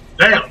God.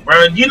 Damn,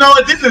 bro. You know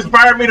what? This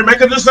inspired me to make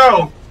a new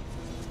song.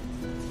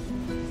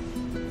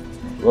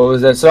 What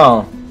was that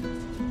song?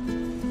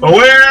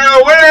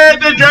 Where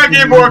the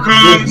Dragon Board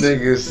comes. This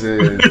nigga said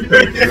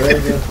the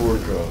Dragon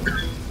Board comes.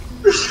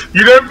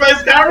 You never play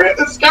Skyrim?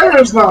 It's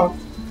Skyrim song.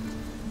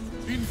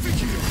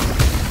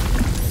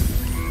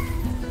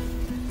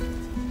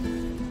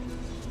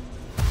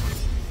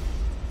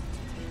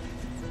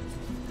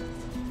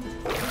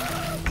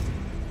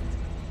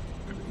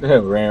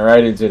 Ran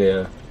right into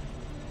there.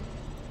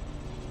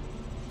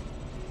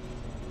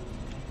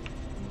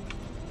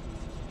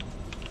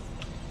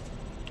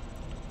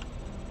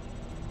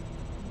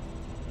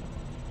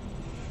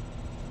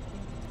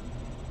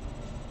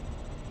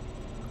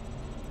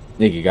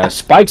 Nigga got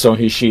spikes on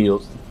his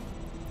shield.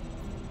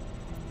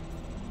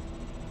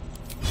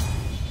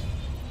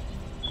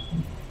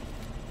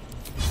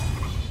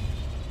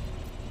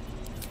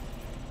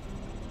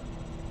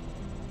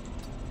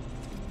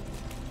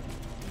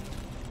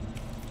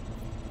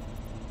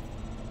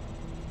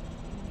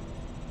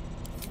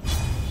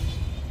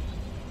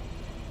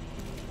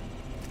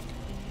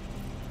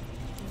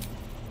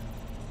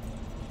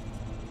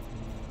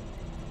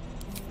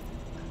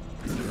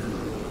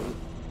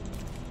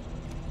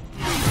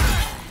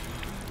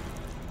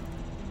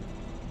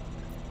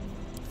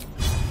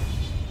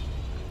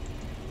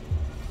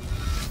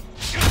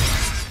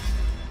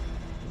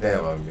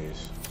 Damn, I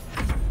missed.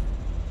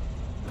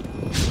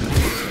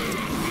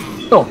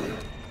 Oh.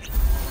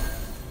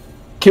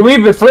 Can we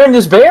befriend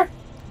this bear?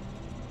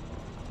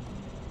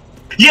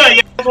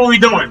 Yeah, that's what we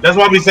doing. That's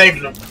why we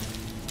saving them.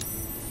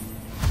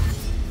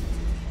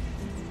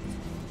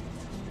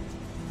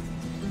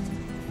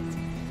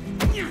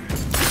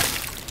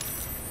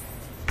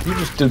 You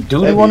just do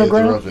duty on the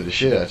ground? Interrupted the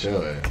shit out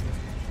your ass.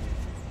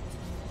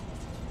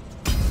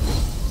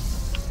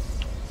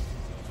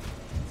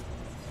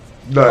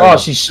 Damn. Oh,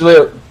 she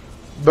slipped.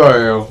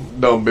 Damn,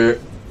 dumb bitch.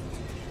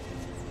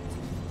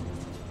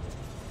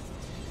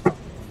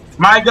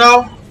 My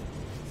go.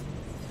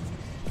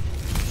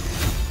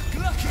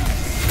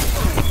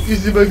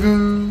 Easy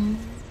bagoo.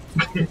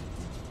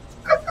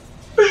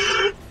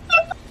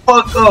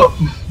 Fuck up.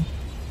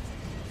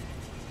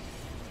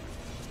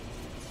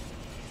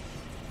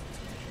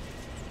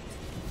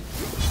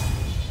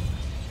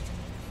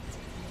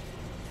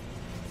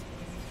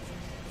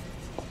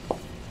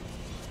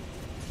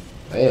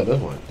 Damn, this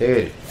one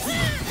dead.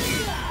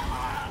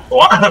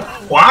 Why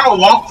I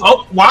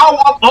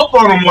walked up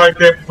on him like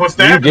that for You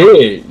stabbing?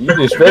 did. You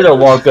just straight up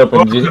walked up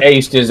and just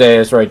aced his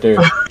ass right there.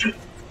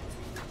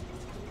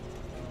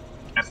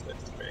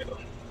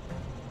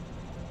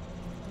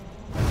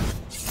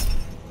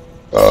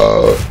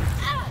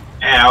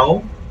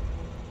 Ow.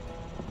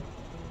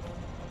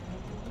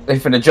 They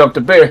finna jump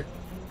the bear.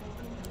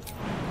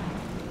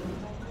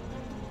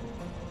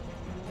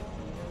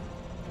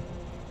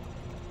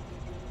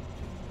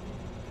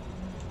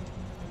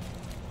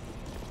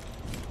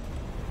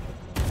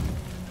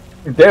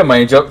 That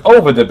man jumped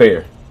over the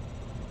bear.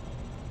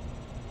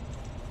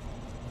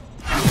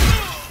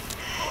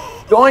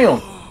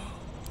 Damn.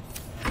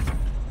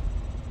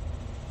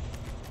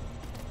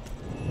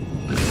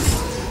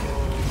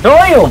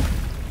 Damn.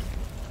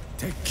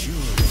 Take you.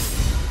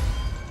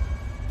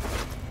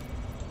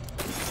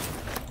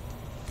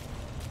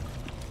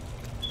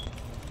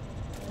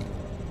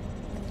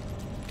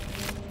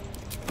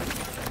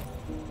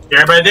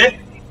 Everybody dead?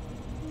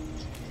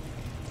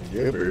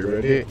 Yeah,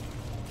 everybody.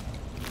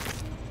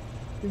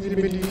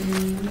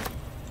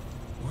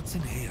 What's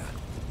in here?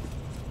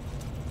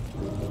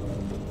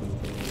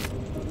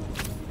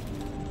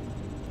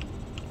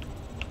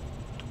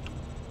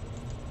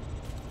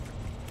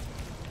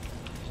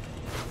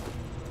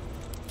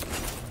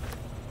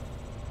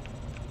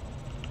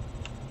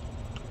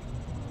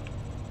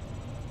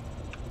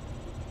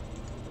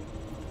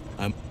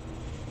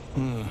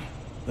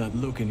 That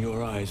look in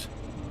your eyes.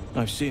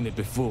 I've seen it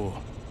before.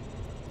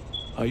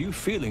 Are you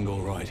feeling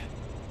all right?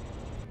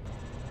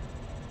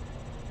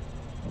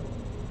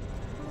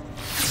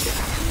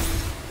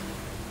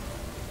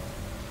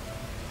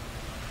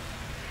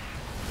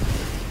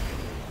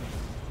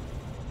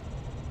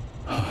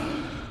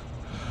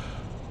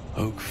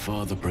 Oak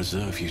Father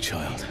preserve you,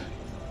 child.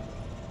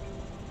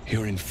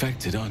 You're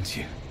infected, aren't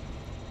you?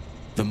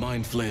 The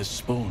Mind Flayer's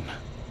spawn.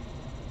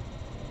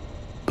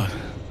 But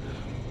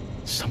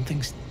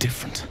something's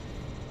different.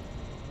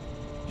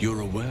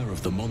 You're aware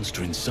of the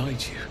monster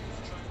inside you.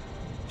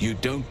 You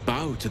don't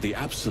bow to the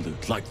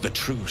Absolute like the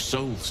true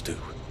souls do.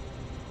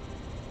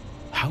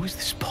 How is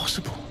this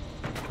possible?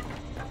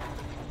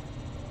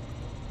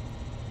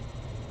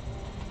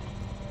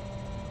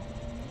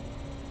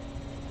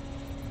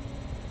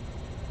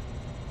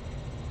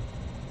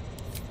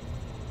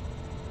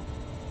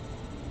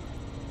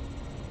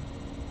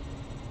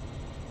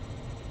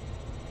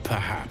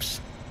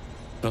 Perhaps.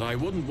 But I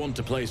wouldn't want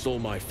to place all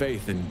my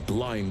faith in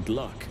blind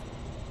luck.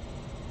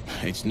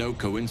 It's no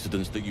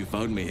coincidence that you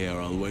found me here,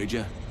 I'll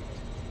wager.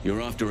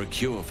 You're after a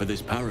cure for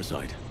this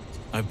parasite.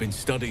 I've been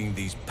studying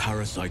these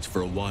parasites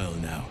for a while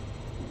now.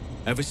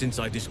 Ever since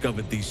I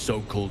discovered these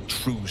so-called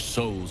true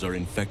souls are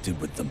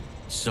infected with them,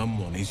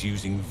 someone is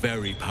using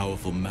very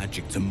powerful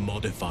magic to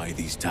modify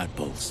these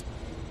tadpoles.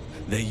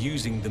 They're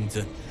using them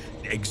to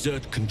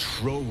exert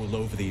control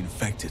over the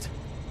infected.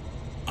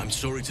 I'm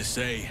sorry to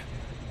say,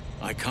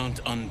 I can't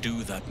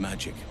undo that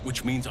magic,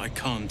 which means I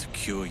can't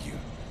cure you.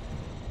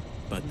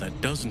 But that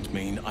doesn't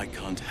mean I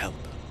can't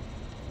help.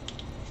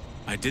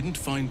 I didn't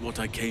find what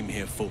I came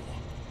here for,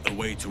 a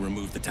way to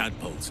remove the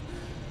tadpoles.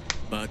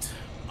 But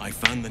I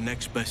found the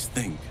next best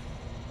thing.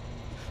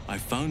 I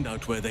found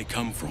out where they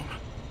come from.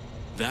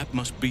 That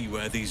must be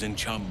where these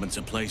enchantments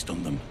are placed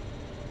on them.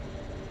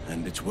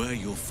 And it's where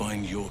you'll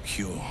find your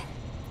cure.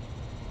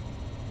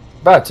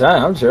 About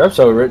time. I'm sure. I'm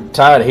so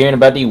tired of hearing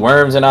about these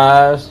worms and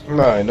eyes.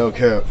 Nah, no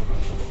cap.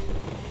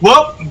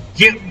 Well,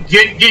 get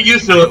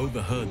used to it. I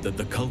overheard that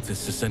the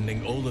cultists are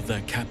sending all of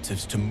their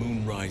captives to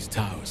Moonrise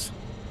Towers.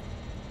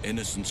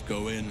 Innocents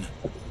go in,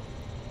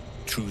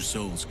 true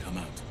souls come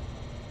out.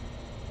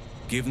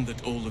 Given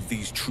that all of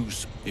these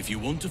if you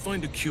want to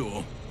find a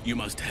cure, you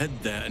must head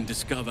there and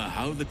discover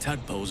how the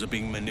tadpoles are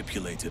being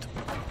manipulated.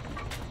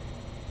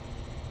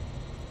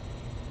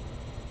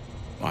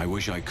 I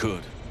wish I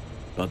could,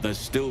 but there's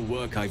still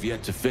work I've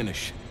yet to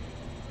finish.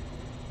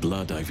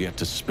 Blood I've yet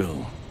to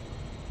spill.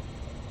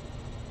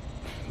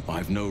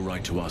 I've no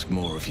right to ask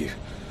more of you,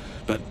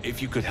 but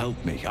if you could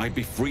help me, I'd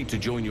be free to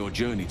join your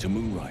journey to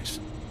Moonrise.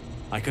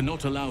 I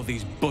cannot allow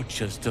these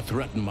butchers to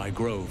threaten my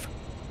grove.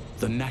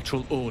 The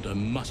natural order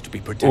must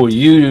be protected. Oh,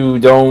 you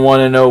don't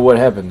want to know what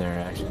happened there,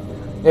 actually.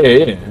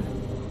 Yeah.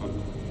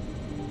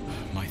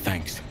 My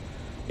thanks.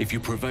 If you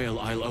prevail,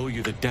 I'll owe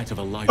you the debt of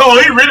a life. Oh,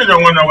 he really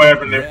don't want to know what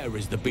happened there. Where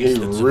is the beast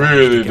He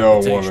really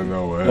don't want to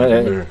know what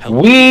happened there.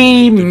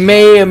 We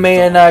may or may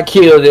have not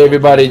killed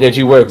everybody that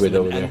you work with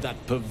over there. And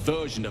that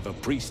perversion of a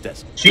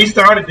priestess. She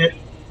started it.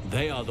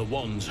 They are the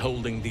ones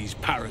holding these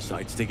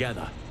parasites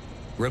together.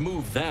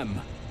 Remove them,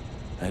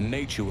 and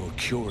nature will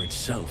cure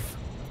itself.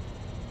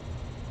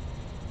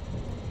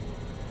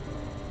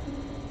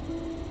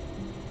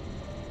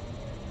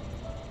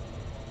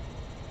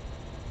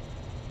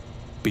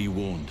 Be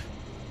warned.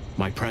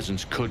 My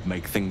presence could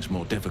make things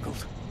more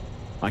difficult.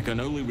 I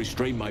can only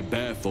restrain my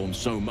bear form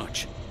so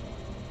much.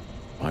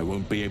 I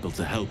won't be able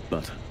to help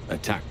but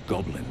attack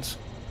goblins.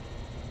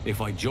 If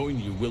I join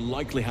you, we'll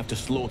likely have to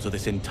slaughter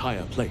this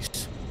entire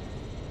place.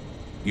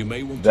 You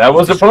may want to that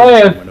was the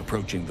plan when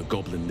approaching the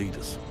goblin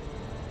leaders.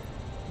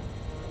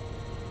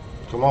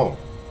 Come on.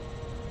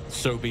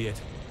 So be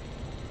it.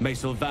 May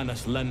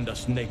Sylvanus lend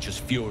us nature's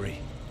fury.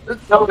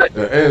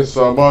 The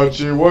answer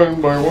marching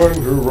one by one,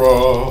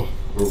 hurrah,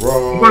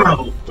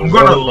 hurrah. I'm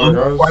gonna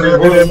look.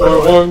 One by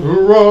one,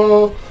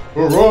 hurrah,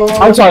 hurrah.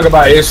 I'm talking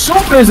about as soon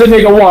as the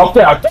nigga walked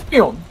out,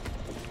 damn.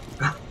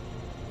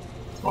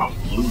 I'm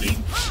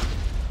looting.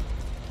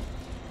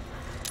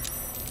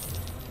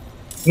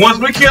 Once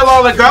we kill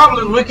all the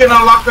goblins, we can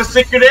unlock a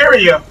secret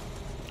area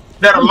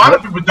that a lot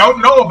of people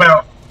don't know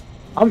about.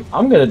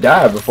 I'm gonna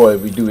die before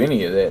we do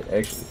any of that,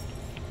 actually.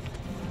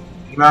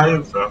 Not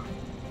even so.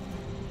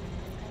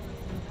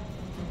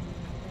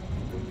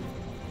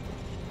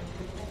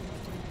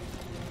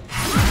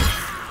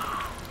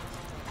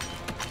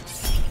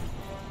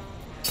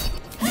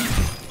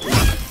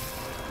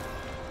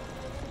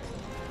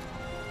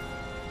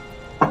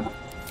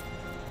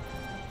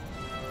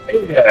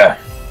 Yeah.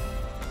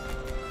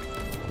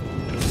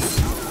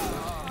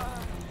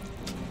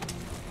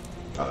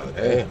 Oh,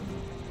 damn.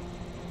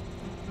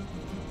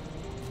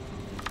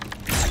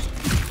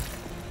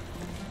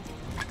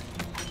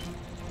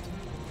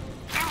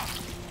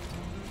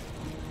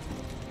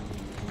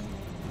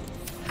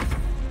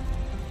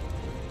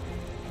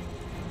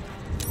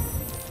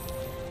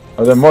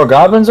 Are there more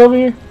goblins over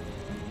here?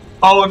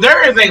 Oh,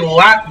 there is a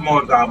lot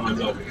more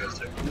goblins over here,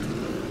 sir.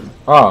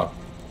 Oh.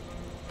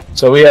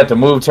 So we have to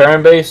move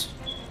turn base?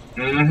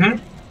 Mm-hmm.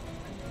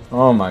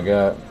 Oh my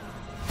god.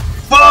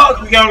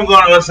 fuck? We gotta go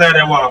on the other side of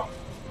that wall.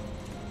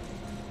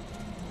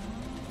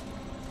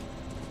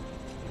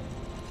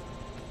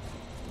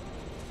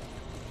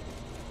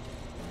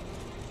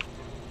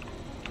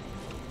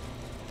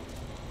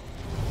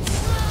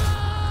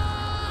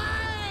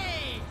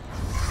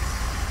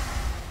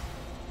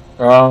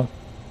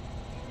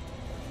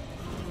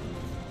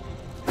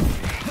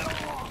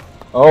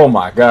 Oh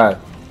my god.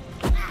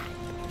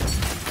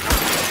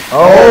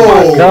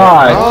 Oh my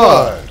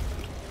god.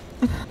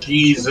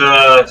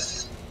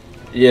 Jesus.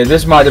 Yeah,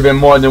 this might have been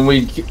more than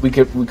we could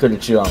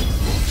have chewed on.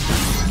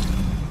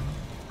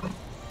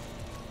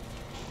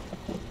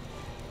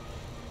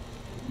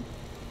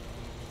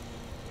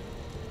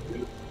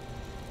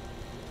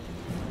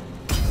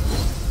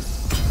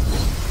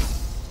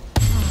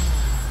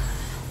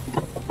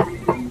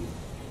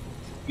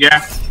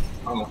 Yeah.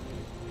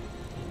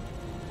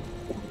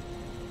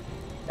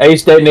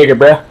 Ace that nigga,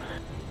 bruh.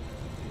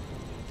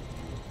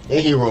 And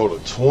he rolled a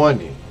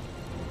 20.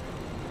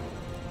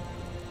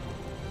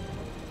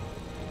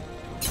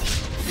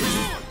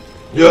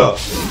 Yeah.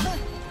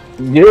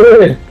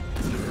 Yeah.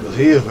 Cause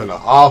he is gonna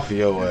off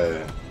your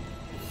ass.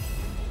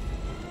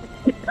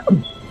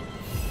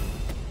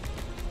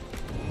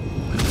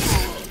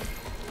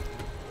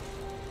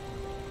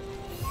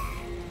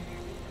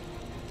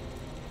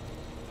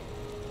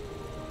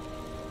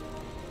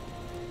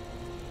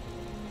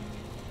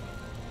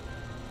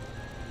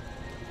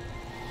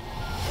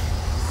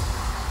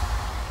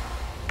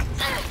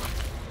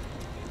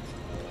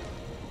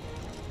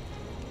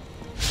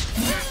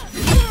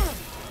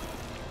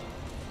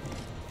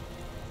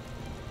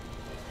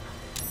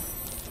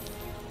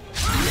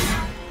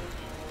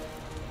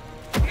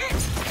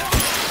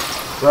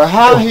 Bro,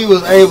 how he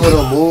was able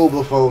to move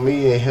before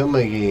me and him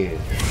again?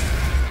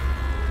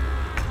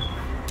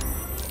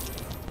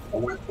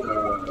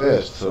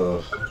 That's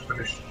tough.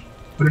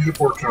 Finish your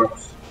pork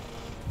chops.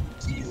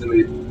 Season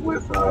it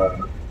with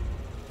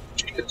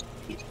chicken.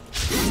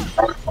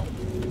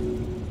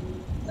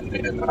 And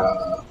then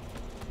a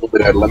little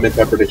bit of lemon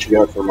pepper that you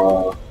got from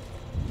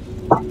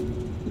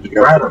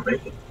Fried or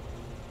bacon?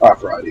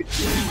 Friday.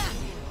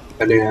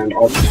 And then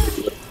also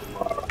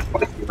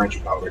some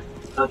ranch powder.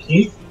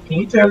 Can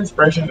you tell this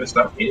person to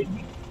stop hitting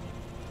me?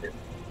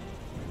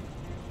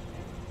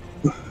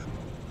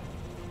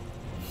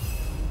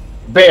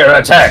 Bear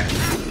attack.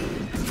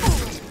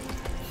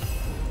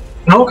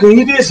 Okay,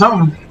 he did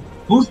something.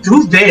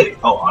 Who's dead?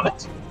 Oh,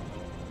 that's.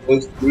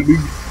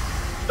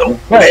 Don't.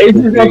 Wait, it's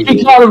just gonna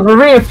keep calling for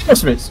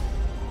reinforcements.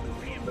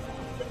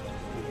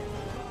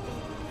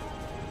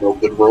 No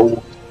good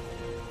roll.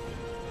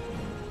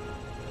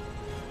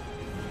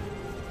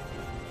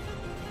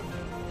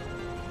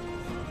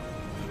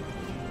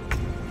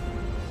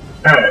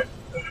 Alright.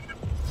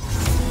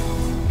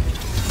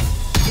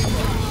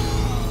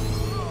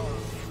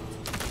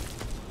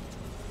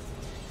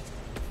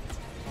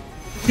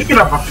 Pick it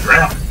up off the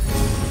ground.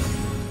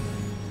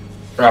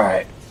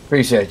 Alright.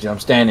 Appreciate you. I'm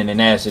standing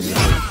in acid.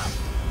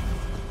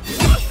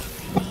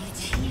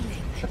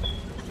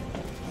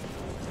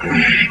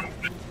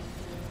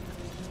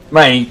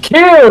 Man,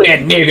 kill that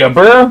nigga,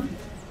 bro.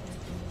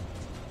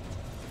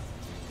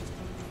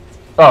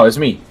 Oh, it's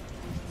me.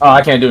 Oh,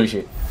 I can't do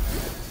shit.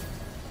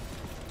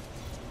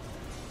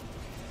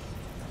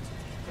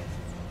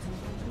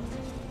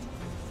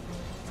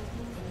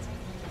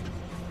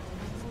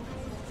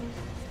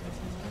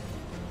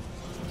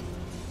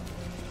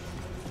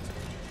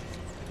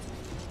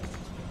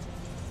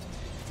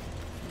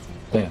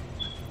 Damn.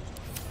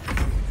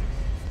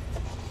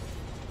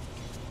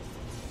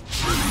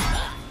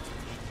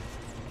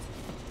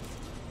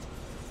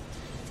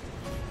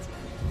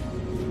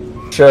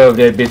 Shove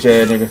that bitch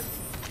ass nigga.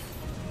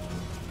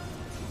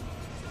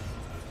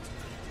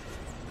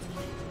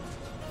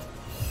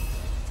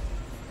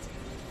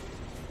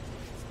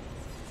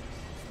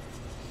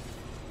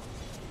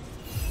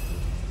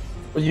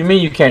 What do you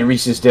mean you can't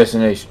reach this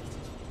destination?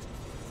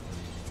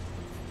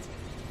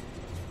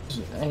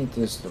 Ain't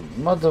this the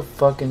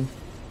motherfucking...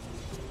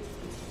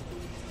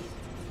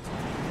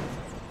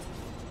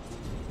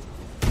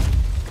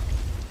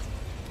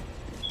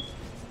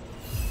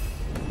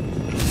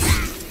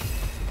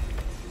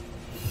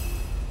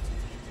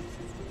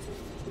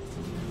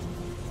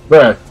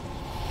 Bruh.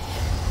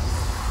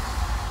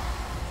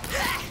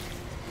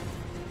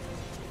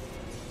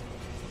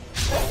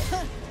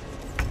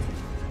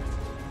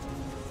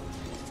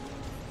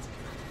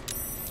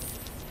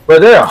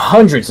 But there are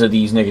hundreds of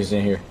these niggas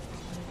in here.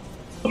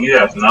 You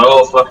have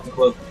no fucking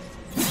clue.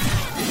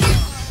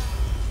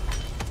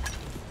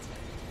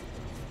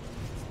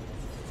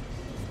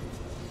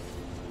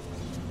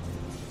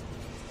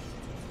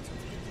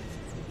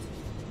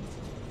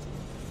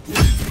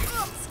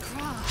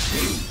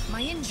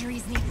 My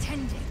injuries need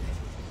tending.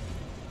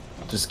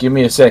 Just give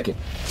me a second.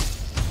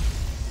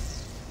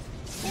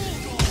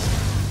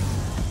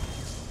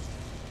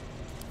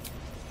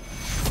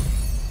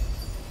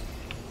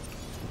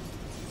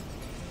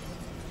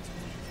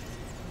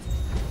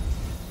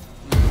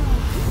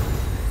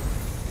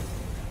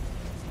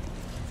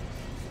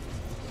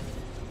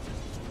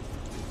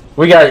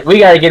 We got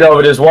to get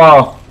over this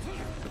wall.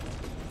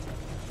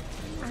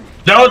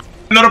 No,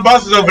 the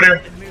boss is over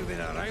there.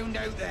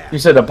 You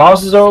said the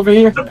boss is over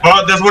here? The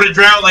boss, that's where the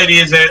drow lady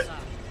is at.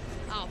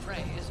 Our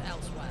prey is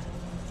elsewhere.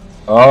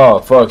 Oh,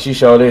 fuck. She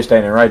showed is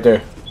standing right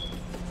there.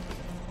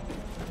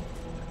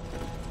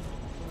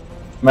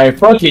 Man,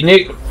 fuck you,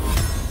 Nick.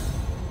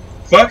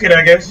 Fuck it,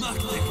 I guess.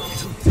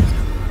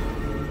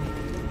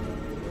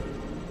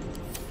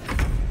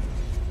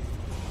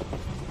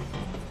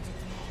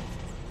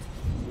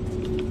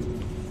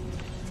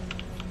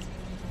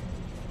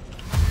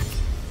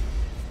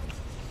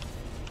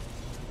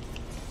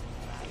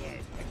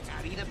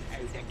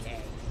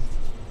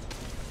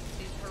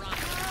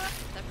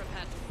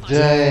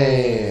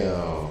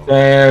 Damn.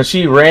 Damn,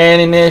 she ran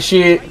in that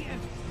shit.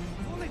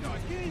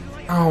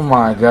 Oh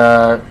my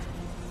god.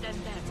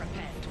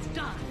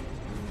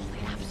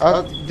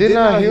 Didn't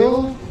I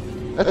heal?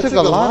 That took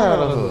a lot out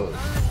of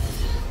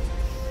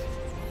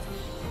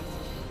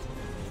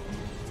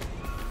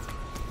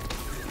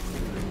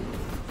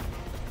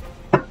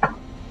her.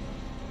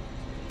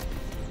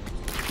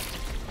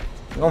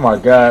 Oh my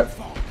god.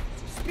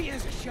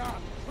 Spears are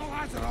sharp. The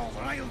lads are all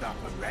riled up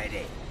and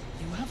ready.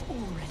 You have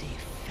already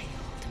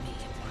failed me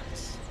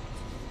once.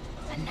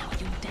 And now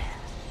you dare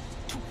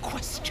to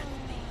question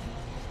me.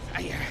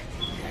 I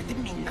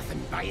didn't mean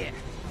nothing by it,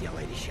 your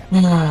ladyship.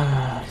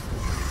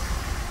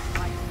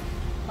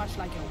 Much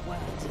like your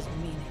words is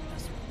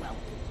meaningless whelp.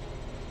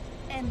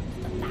 End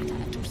the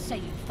latter to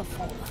save the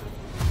former.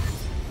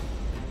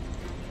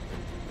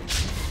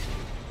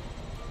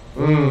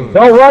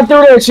 Don't run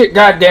through that shit,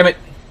 goddammit.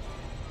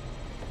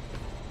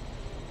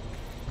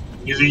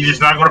 You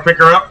just not gonna pick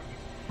her up?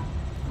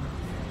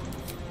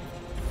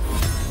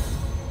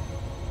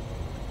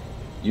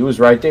 You was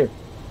right there.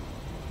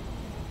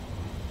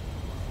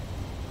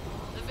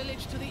 The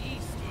village to the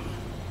east.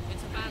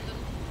 It's abandoned.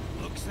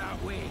 Looks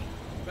that way.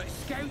 But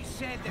scouts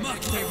said that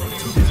there's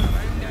moving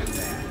around out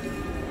there.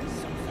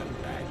 Something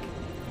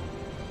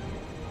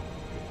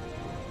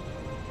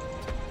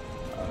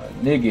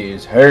big. Nigga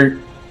is hurt.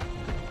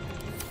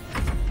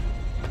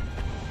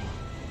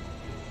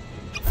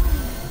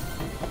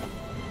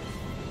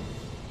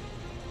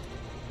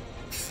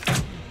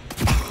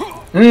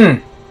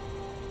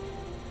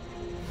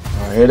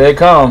 Oh, here they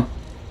come.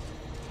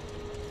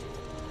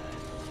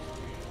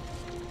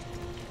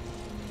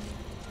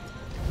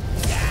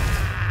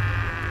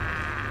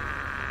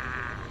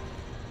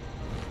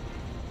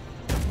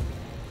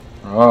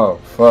 Oh,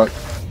 fuck.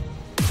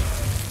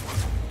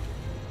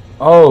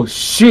 Oh,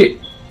 shit.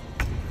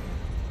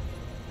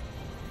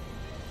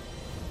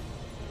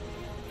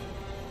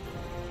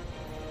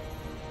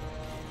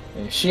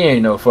 And she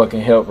ain't no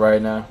fucking help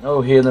right now.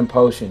 No healing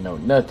potion, no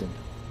nothing.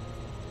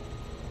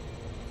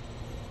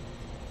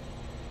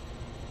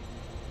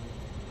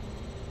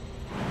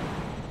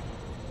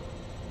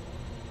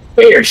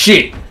 Bear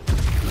shit.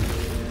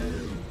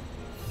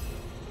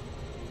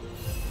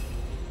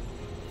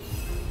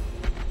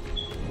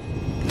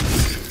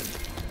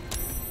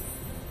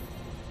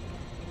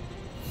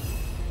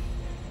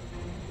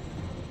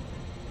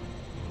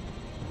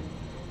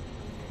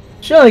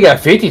 She only got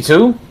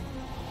 52.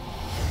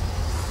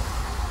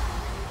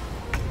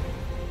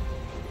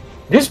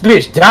 This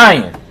bitch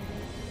dying.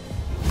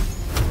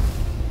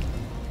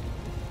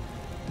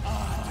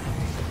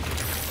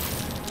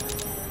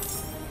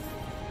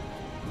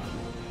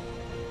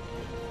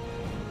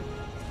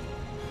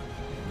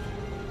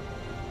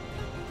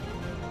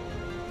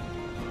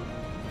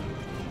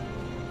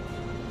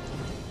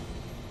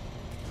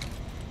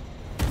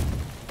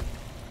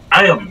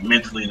 I am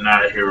mentally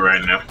not here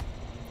right now.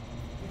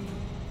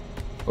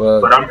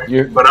 Well,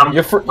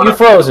 you're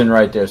frozen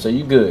right there, so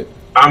you good.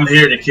 I'm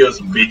here to kill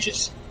some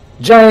bitches.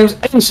 James,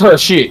 ace her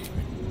shit.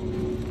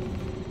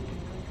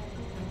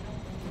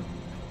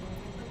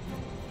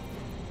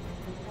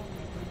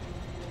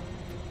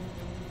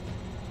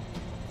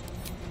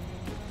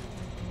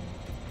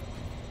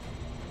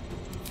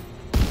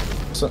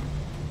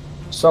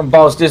 Some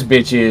boss this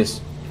bitch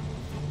is.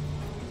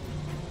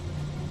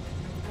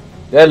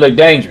 That look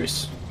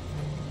dangerous.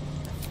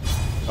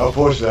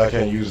 Unfortunately, I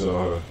can't use it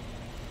on her.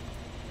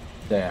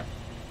 Damn.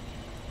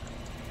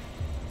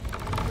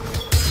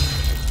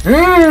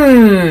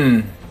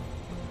 Mmm.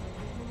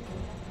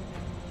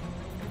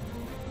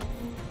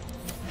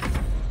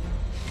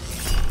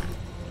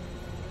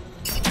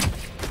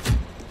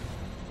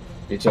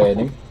 Bitch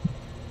adding.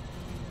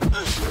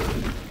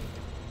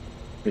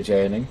 Bitch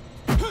adding.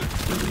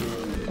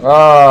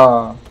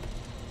 Ah.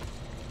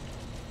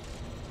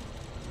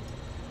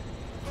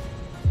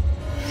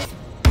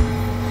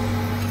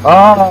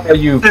 Oh,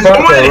 you Can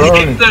someone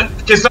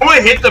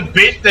hit the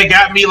bitch that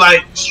got me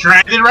like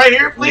stranded right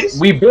here, please?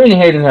 We been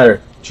hitting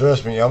her.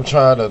 Trust me, I'm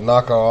trying to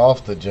knock her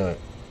off the joint.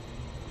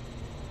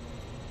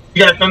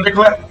 You got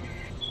thunderclap?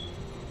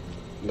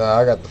 Nah,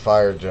 I got the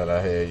fire joint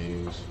I had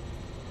used.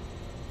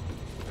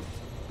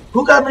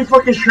 Who got me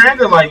fucking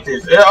stranded like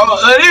this? It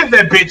is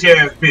that bitch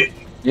ass bitch.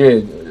 Yeah,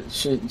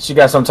 she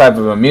got some type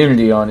of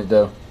immunity on it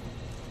though.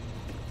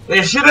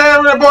 They should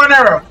have that bow and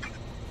arrow.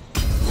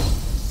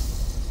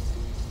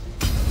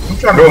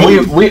 trying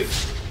Bro, to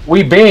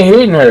we been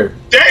hitting her.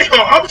 Damn,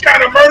 I'm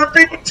trying to murder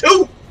people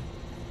too.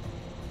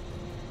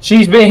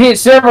 She's been hit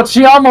several.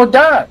 She almost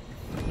died.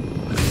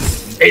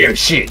 Damn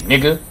shit,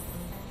 nigga.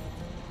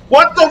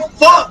 What the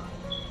fuck?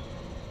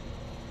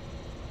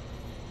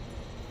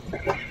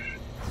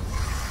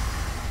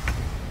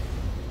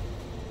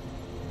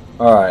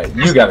 All right,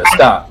 you gotta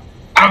stop.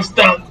 I'm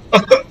stuck.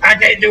 I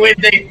can't do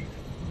anything.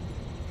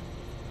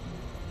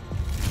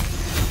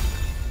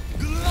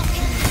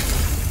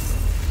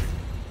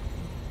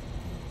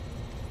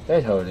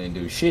 That hoe didn't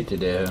do shit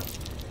today.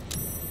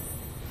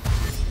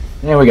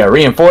 Then we got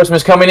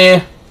reinforcements coming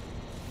in.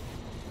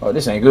 Oh,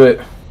 this ain't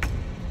good.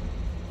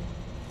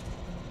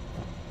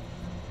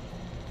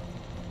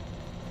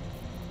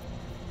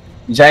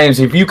 James,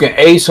 if you can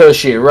ace her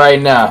shit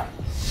right now.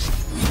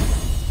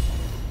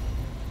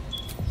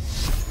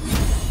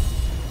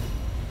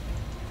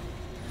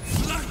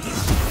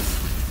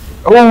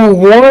 Oh,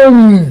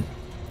 one.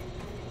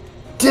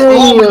 Damn.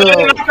 Oh,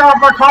 they knocked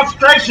off my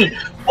concentration.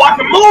 Oh, I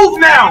can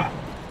move now.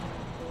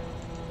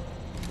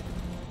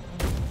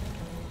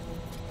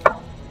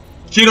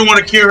 She didn't want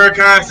to kill her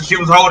kind, so she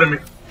was holding me.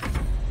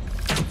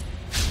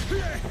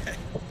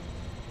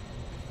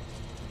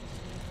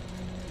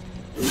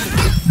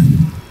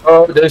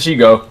 Oh, there she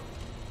go.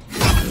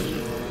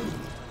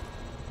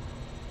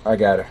 I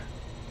got her.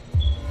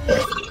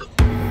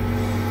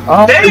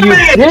 Oh, Damn you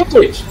it!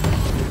 bitch!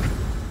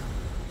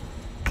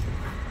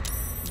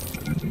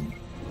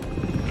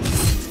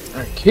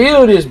 I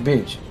killed this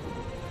bitch.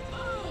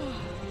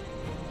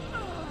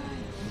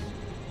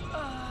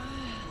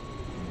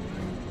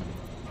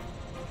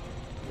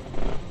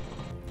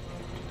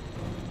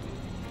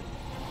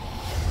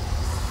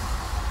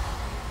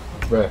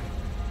 Bruh.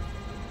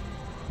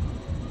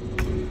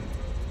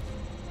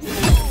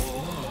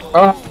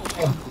 Oh.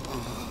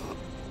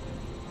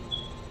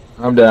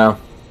 I'm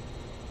down.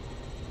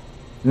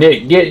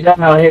 Nick, get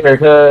down here,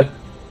 cuz.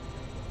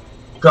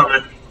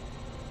 Coming.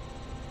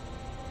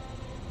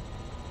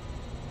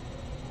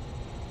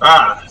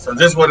 Ah, so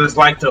this is what it's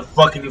like to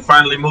fucking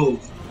finally move.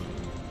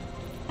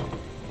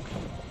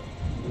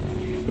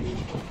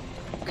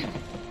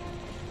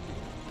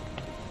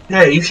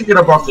 Hey, you should get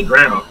up off the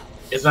ground.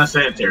 It's not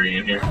sanitary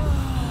in here.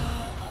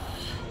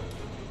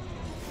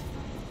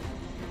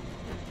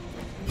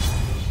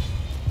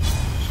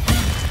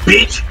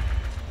 Bitch!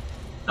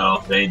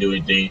 Oh, they ain't do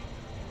anything.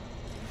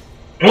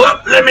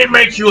 Well, let me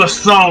make you a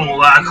song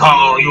where I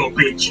call you a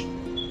bitch.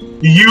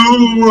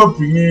 You a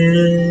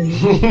bitch.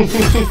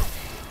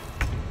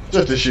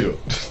 Just the shit.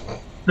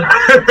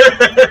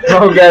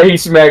 Okay, he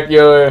smacked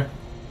your...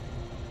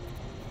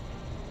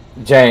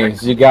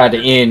 James, you got to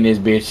end this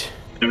bitch.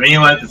 If you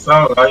ain't like the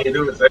song, all you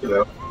do is say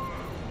so.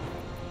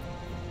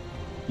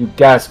 You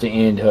got to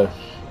end her.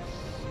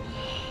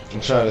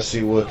 I'm trying to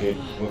see what can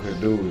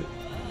do it.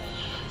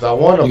 I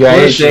want to push. You got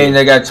anything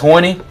that got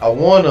 20? I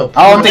want to.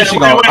 I don't think she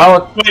gonna.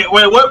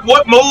 Wait,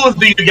 what moves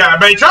do you got,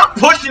 man? Try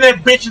pushing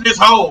that bitch in this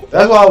hole.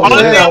 That's why I was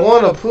saying I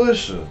want to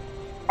push her.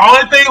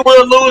 Only thing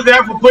we'll lose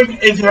after pushing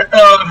is her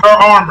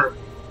armor,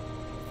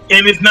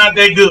 and it's not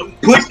that good.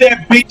 Push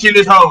that bitch in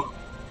this hole.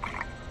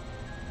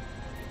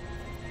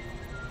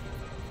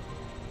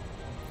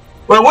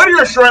 Wait, what are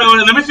your strength?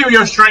 Let me see what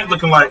your strength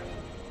looking like.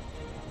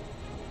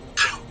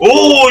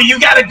 Oh, you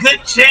got a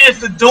good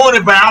chance of doing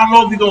it, but I don't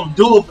know if you're gonna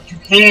do it. But you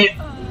can't.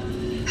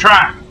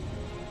 Try.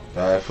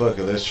 Alright, fuck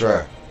it, let's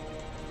try.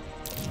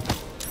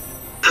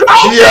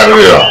 Oh, she out of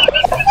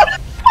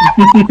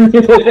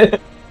here!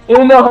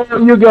 You know how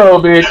you go,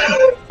 bitch.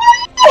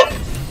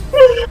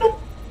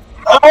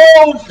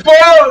 Oh,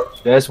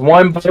 fuck! That's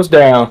one post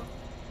down.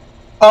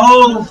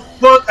 Oh,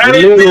 fuck.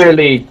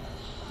 Literally.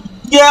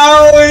 Yo,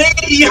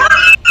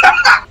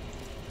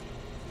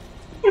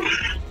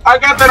 I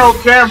got that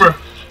on camera.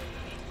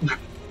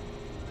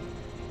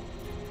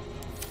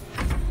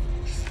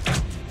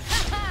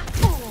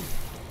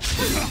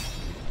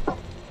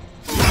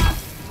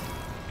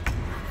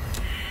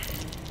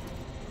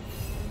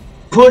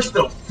 Push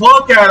the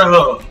fuck out of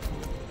her.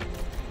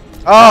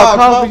 Oh,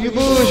 Coffey, you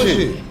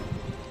bullshit.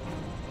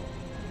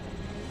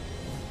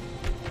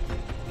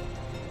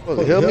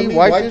 Well, help me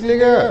wipe this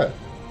nigga out.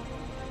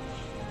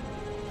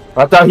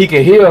 I thought he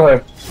could heal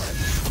her.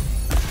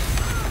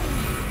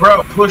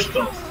 Bro, push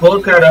the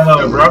fuck out of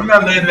her, bro. I'm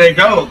not letting that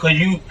go, cause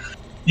you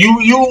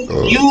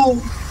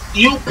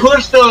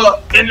pushed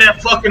her in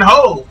that fucking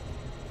hole.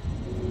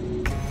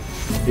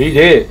 He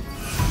did.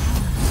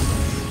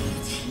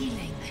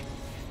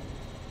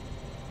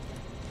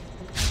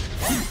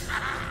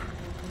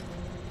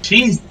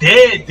 She's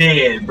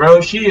dead,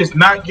 bro. She is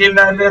not getting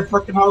out of that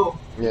fucking hole.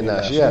 Yeah,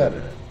 nah, she out of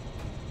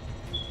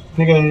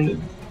there.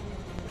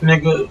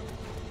 Nigga.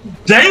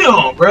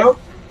 Damn, bro.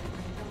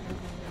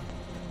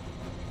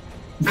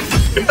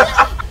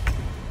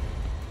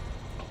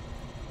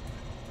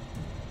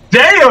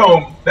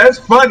 Damn, that's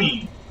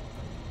funny.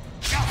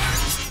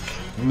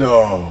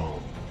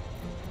 No.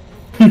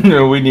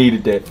 No, we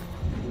needed that.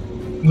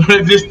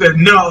 Just a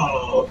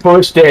no.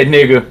 Push that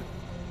nigga.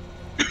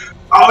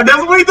 Oh, that's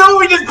what we do.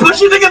 We just push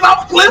pushing niggas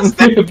off cliffs.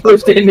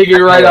 Push that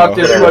nigga right off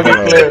this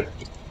fucking cliff.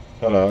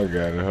 Hold on, I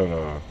got it. Hold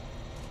on.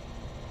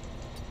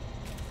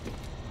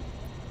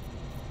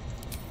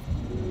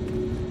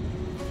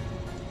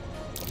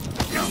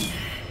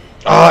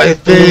 Oh, it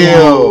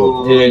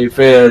failed. Yeah, he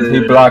failed. He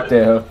blocked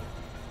that. Huh?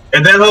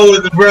 And that hoe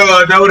was,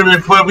 bro, that would have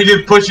been fun. We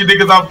just pushing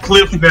niggas off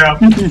cliffs now.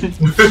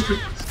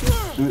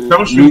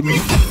 Don't shoot me.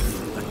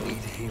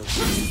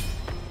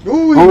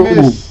 Ooh, he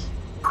missed.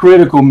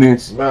 Critical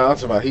miss. Man, I'm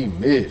talking about he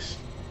missed.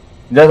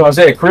 That's what I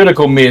said.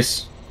 Critical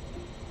miss.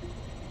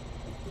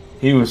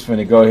 He was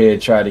finna go ahead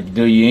and try to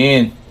do you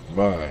in.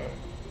 Man.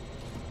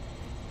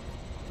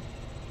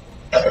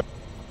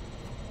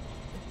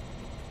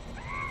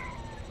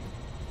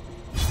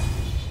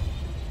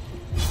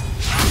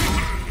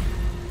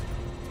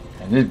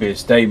 And this bitch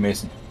stay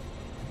missing.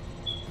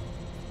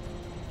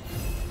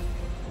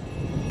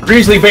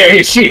 Grizzly bear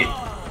his shit.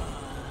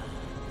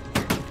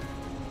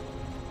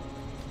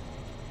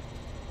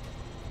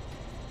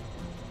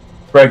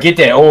 Bro, get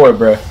that ore,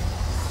 bro.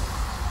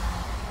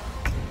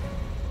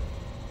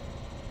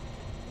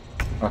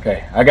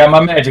 Okay, I got my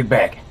magic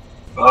back.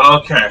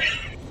 Okay.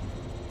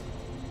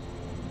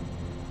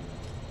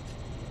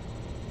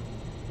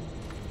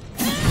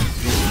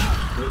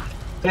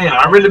 Damn,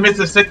 I really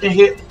missed a second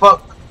hit.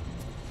 Fuck.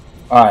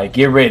 Alright,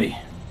 get ready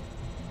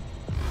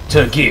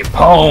to get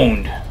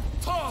pwned.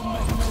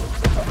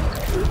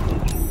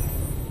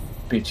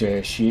 Bitch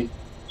ass shit.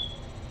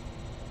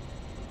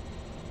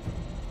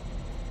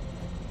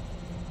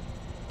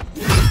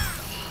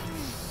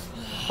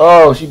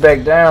 Oh, she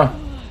back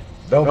down.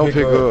 Don't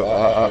pick up.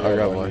 I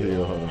got my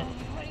heal. Hold on.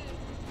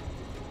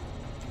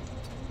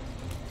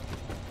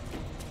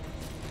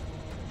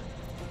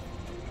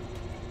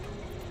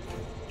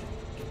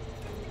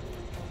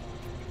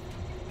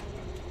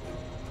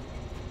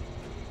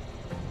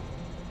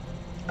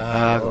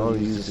 I'm gonna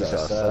use this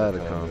outside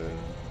of combat.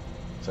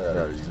 So I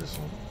gotta use this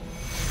one.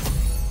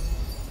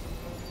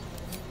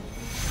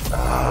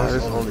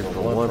 This is only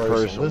for one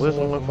person. Where's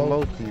the one for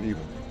multiple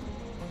people?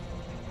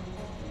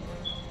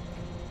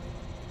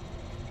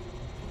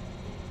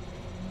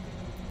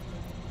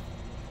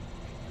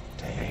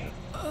 Dang.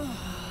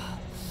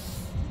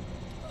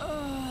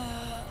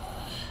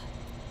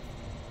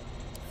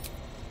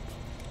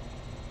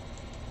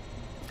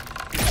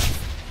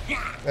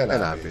 And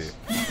I bet.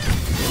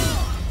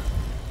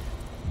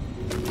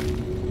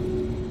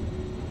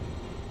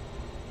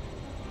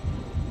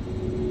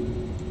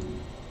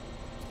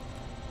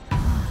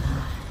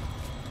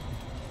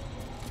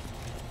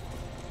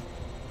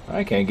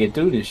 I can't get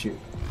through this shit.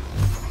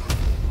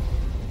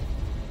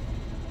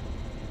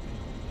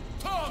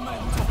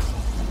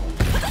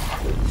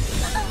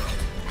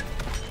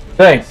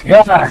 Thank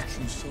God.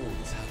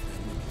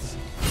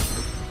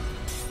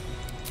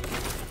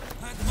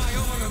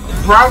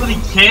 Probably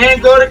can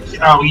go to.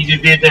 Oh, he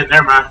just did that.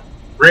 Never mind.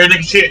 Real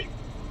nigga shit.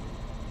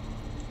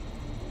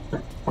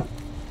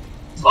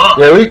 Fuck.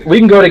 Yeah, we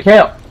can go to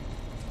camp.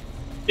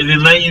 Is it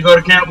letting you go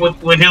to camp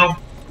with him?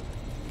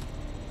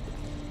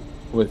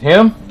 With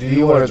him? Do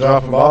you want to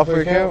drop him off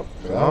at camp?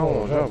 I don't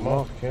want to drop him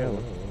off at camp.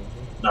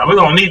 Nah, we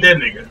gonna need that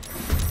nigga.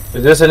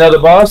 Is this another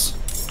boss?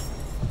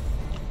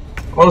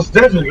 Most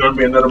definitely gonna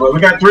be another boss. We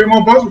got 3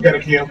 more bosses we gotta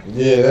kill.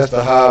 Yeah, that's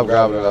the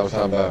hobgoblin I was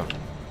talking about.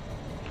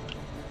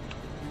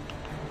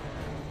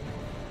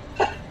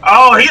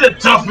 Oh, he the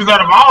toughest out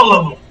of all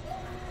of them.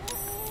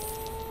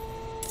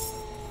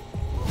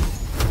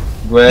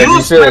 Glad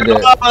you said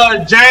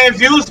that. James,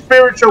 use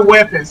spiritual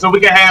weapon so we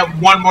can have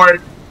one more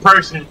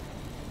person.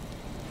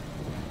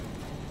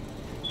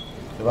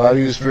 If I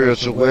use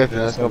spiritual weapon,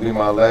 that's gonna be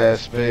my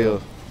last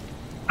spell.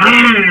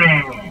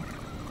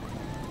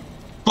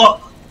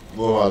 Fuck.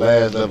 Well, my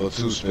last level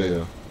 2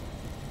 spell.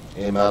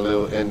 And my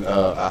little, and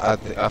I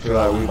feel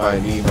like we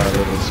might need my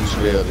level 2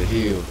 spell to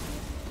heal.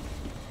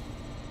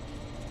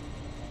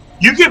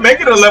 You can make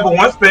it a level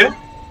 1 spell.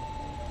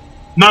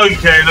 No, you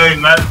can't. No,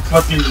 not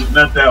fucking,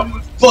 not that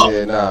one. Fuck.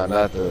 Yeah, nah,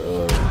 not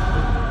the.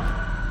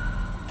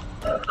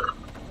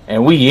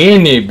 And we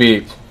in there,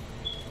 bitch.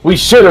 We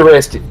should have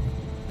rested.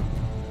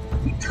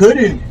 We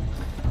couldn't.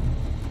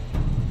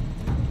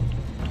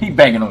 He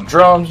banging on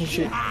drums and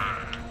shit.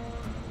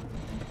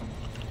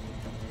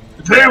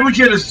 Damn, we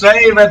should have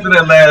saved after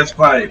that last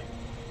fight.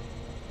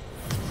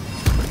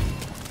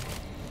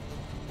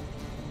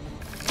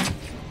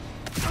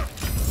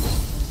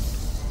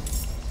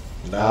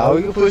 Nah,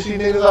 we can push these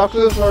niggas off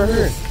cliffs right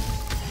here.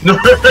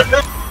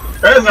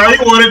 That's how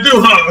you want to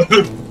do,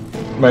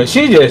 huh? Man,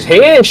 she just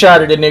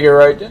headshotted the nigga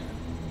right there.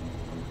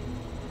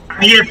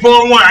 I get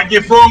 4-1. I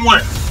get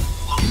 4-1.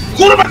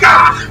 Oh my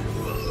god!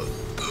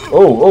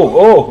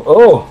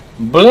 Oh,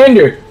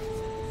 blender.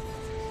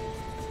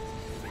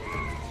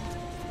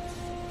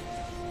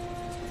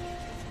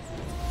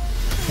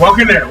 Walk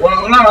in there.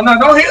 Well, no,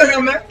 don't hit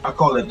him there. I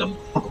call it the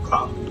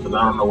cop because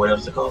I don't know what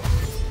else to call it.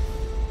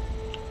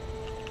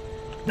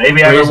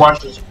 Maybe I can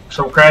watch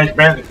some Crash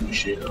Bandicoot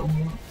shit.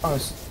 Oh,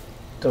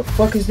 the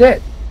fuck is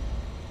that?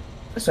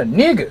 That's a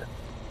nigga.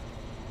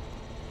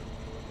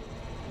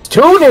 2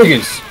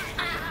 niggas.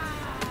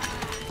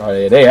 Oh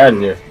yeah, they out of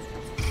there.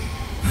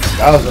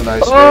 That was a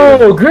nice Oh,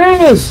 spell.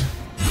 Grizz!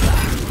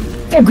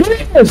 Hey,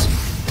 Grizz!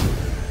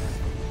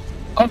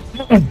 Oh,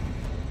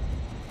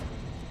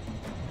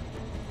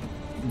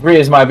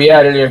 Grizz might be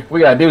out of there. We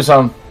gotta do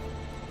something.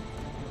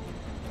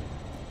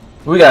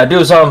 We gotta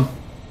do something.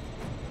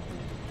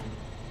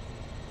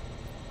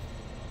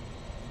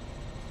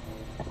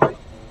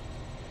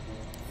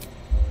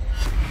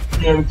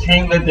 Yeah, we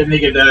can't let that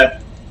nigga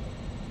die.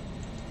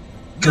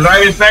 Cause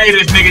I didn't say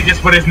this nigga just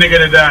for this nigga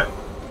to die.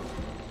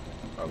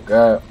 Oh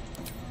God.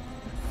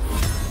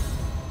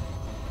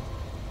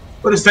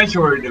 What does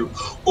Sanctuary do?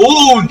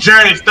 Ooh,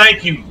 James,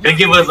 thank you. They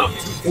give us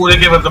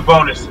a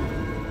bonus.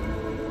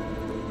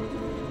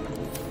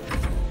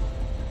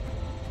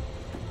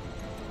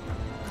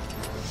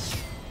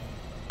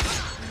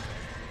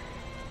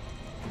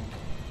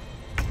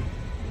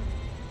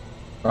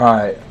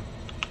 Alright.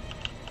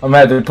 I'm gonna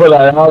have to pull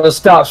out all the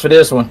stops for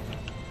this one.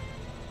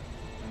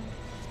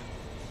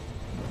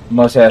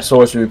 Must have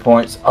sorcery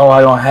points. Oh, I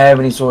don't have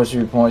any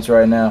sorcery points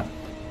right now.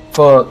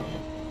 Fuck.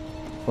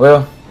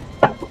 Well,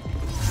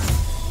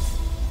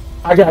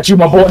 I got you,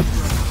 my boy.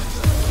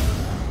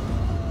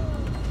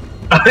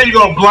 You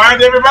gonna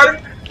blind everybody?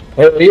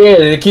 Hell yeah,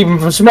 to keep him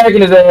from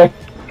smacking his ass.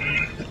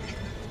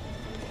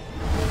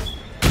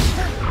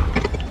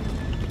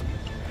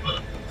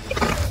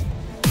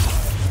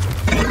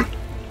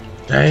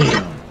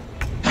 Damn.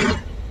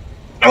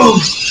 Oh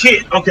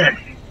shit, okay.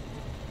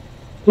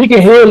 He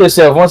can heal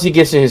himself once he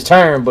gets to his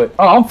turn, but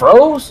oh, I'm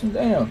froze?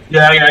 Damn.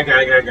 Yeah, I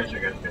got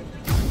you.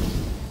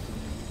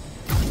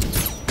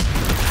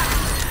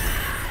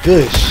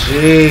 Good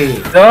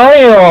shit.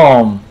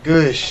 Damn.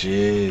 Good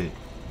shit.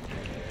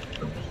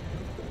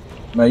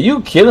 Man,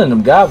 you killing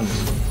them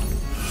goblins.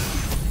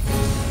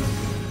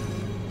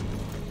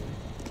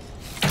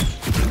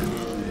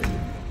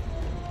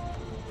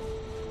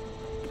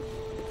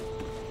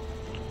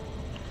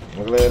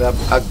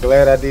 I'm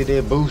glad I did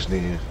that boost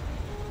then.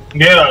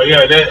 Yeah,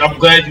 I'm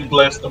glad you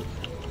blessed them.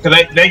 Cause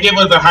they give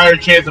us a higher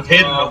chance of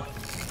hitting them.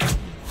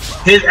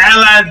 His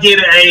allies get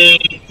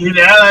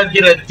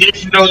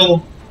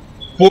additional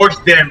force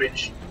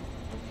damage.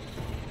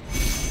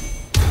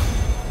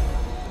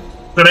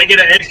 So they get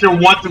an extra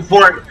 1 to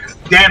 4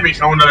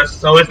 damage on us.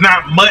 So it's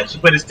not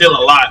much, but it's still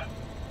a lot.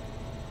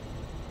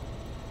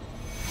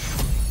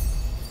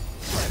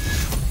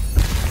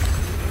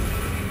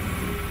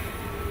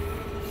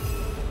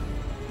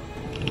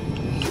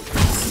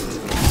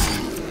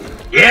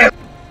 Yeah.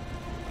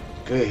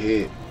 Good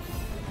hit.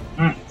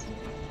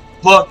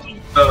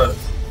 Fucking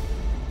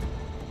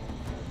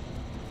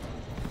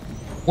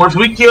once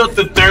we killed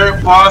the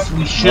third boss,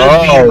 we should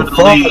be able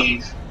to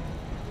leave.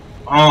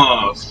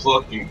 Oh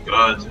fucking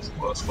god, this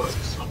boss fucking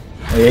something.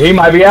 Yeah, he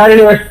might be out of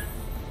there.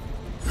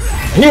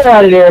 He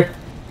out of there.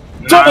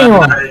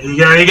 Nah, he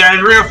got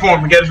his real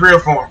form. He got his real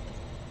form.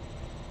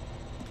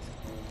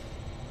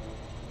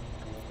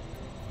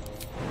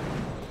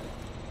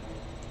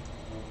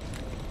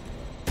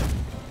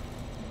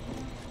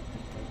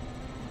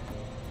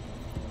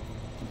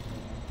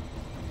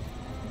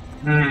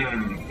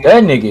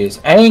 That nigga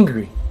is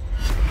angry.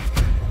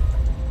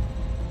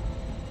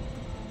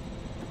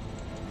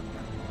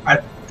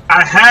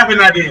 I have an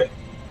idea.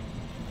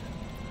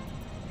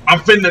 I'm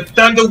finna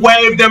thunder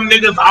wave them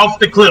niggas off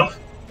the cliff.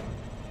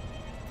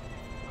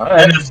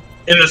 Right.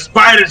 And the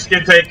spiders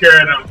can take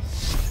care of them.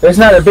 It's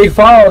not a big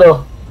fall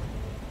though.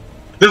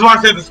 This is why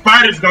I said the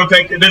spiders gonna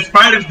take it. There's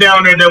spiders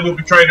down there that will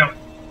betray them.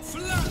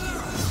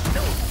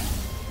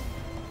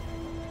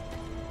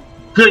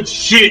 Good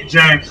shit,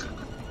 James.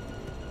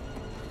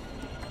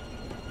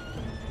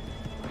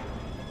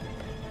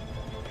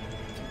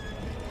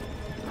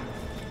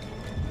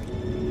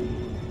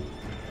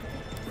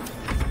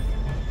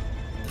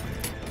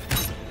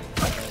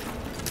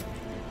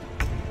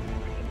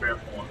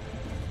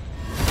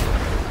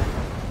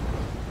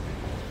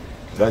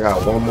 I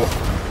got one more.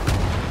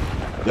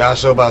 Y'all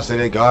sure about to say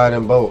they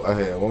guiding boat. I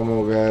had one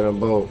more guiding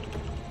boat.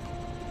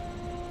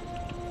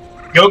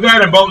 Your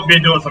guiding boat's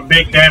been doing some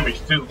big damage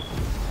too.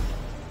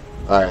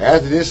 Alright,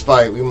 after this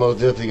fight, we most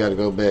definitely got to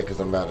go back because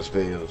I'm out of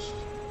spells.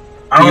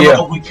 I don't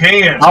know if we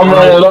can. I'm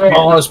running low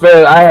on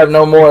spells. I have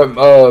no more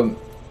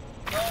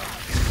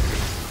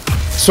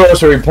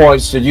sorcery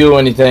points to do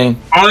anything.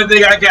 Only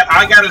thing I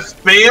got a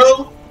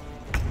spell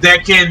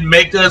that can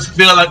make us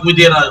feel like we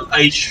did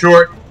a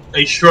short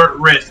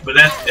rest, but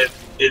that's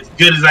as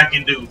good as I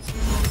can do.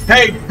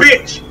 Hey,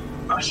 bitch!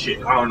 Oh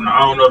shit! I don't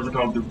know if it's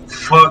gonna do.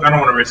 Fuck! I don't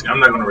want to risk it. I'm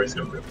not gonna risk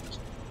it.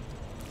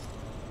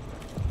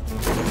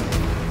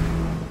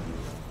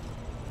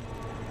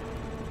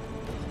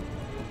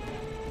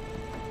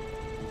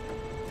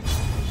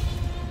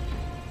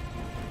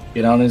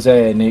 Get on his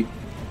ass, Nick.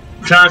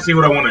 I'm trying to see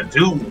what I want to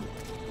do.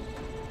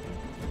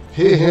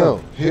 Hit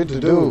him. Hit the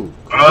dude.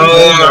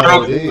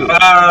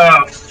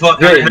 Fuck.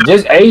 Yeah,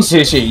 just ace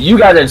his shit. You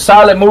got a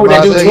solid move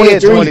that do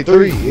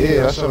 23.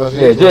 Yeah, that's what I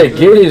said. Yeah, just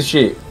get his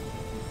shit.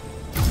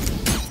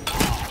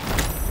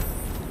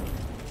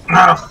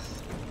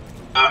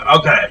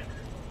 Okay.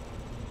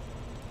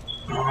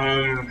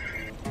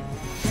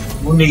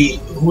 Who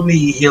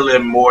need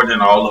healing more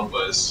than all of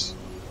us?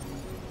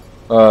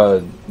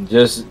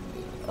 Just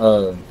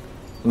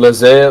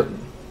Lizelle.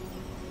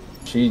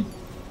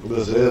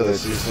 Lizelle at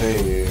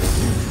 16, yeah.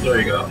 There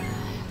you go.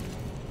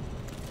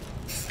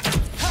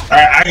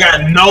 Alright, I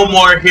got no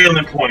more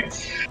healing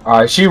points.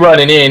 Alright, she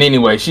running in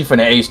anyway. She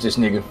finna ace this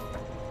nigga.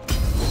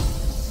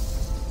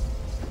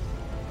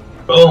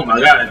 Oh my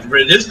god,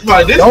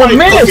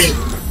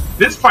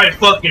 this fight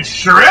fucking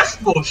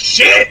stressful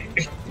shit.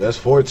 That's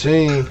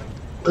 14.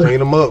 Clean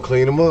them up,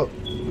 clean them up.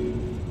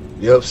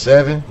 Yep,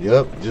 7.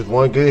 Yep, just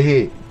one good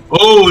hit.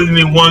 Oh, you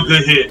need one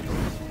good hit.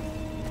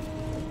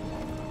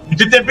 You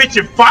did that bitch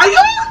in fire?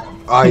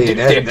 Oh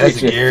yeah,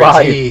 that's a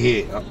guaranteed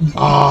hit.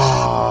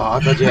 Oh, I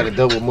thought you had a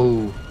double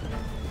move.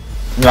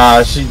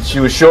 Nah, she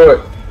was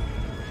short.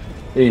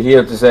 He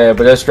healed his ass,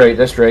 but that's straight.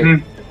 That's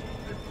straight.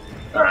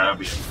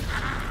 Alright,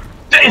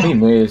 damn, he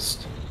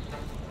missed.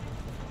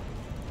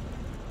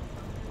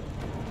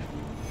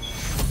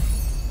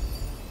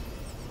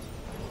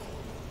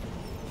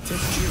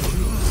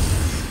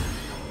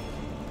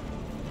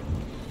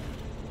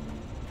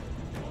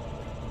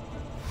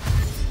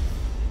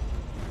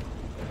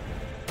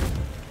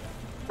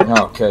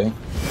 Okay,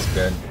 that's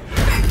good.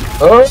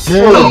 Oh,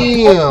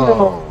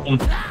 damn!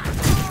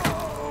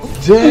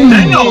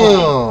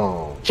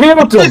 Killed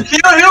him! Just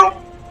kill him?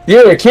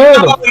 Yeah, killed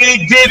him! No,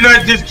 he did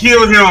not just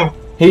kill him.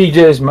 He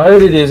just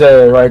murdered his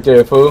ass right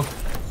there, fool.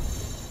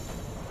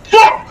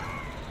 Fuck!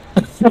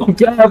 Oh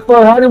God,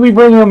 fuck! How did we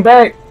bring him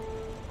back?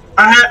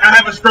 I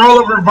have a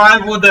scroll of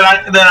revival that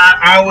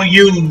I will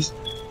use.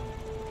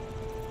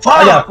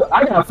 Fuck!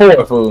 I got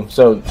 4, fool.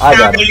 So I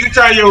got. Okay, you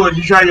try yours.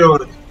 You try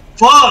yours.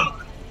 Fuck!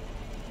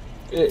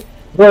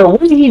 Bro, what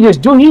did he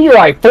just do? He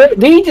like,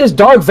 did he just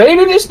Darth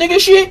Vader this nigga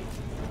shit?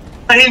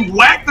 He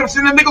whacked him,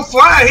 sent the nigga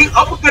flying. He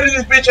uppercutted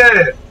this bitch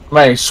ass.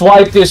 Man,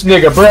 swipe this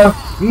nigga, bro.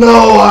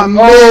 No, I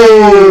missed.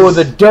 Oh,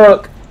 the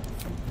duck.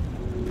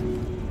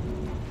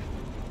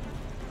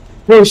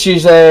 Push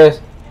his ass.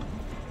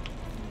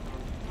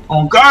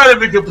 On God,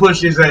 if he can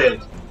push his ass.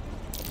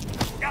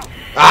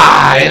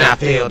 Ah, and I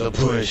failed to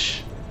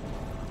push.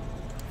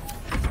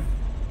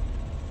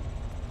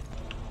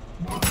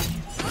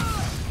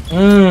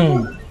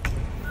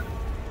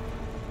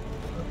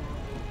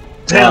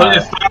 Damn,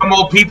 there's 5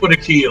 more people to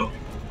kill.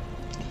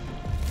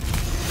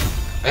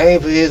 Aim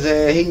for his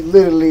ass, he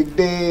literally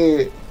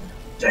dead.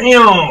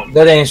 Damn.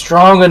 That ain't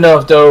strong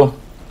enough though.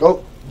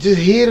 Go,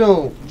 just hit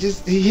him.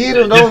 Just hit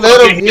him. Don't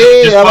let him.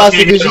 Yeah, I'm about to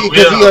say because he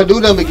gonna do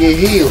nothing but get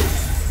healed.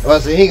 I'm about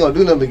to say he ain't gonna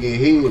do nothing but get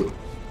healed.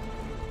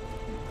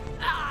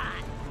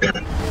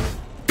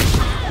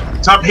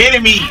 Stop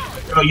hitting me.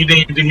 Oh, you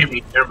didn't hit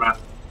me. Never mind.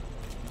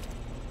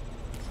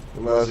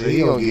 I'm about to say he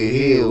gonna get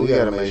healed. We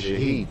gotta make sure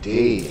he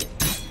dead.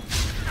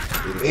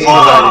 If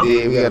anybody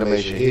dead, we gotta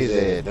make sure his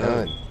ass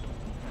done.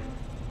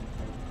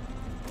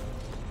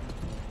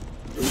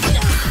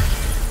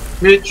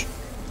 Bitch.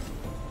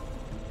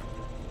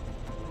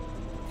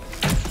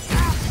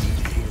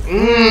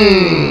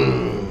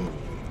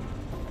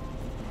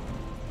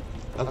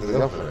 I'm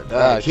gonna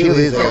die. Kill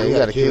his ass. You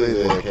gotta kill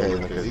his ass,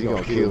 Kaylin, because he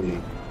gonna kill me.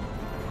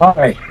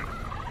 Alright.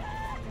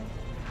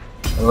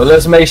 Well,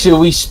 let's make sure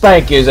we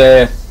spank his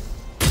ass.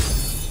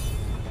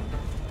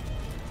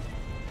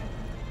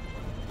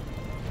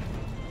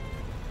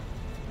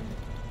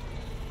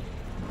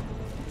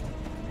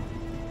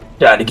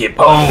 Trying to get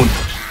pwned.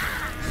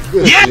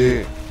 Good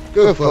shit.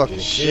 Good fucking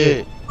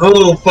shit.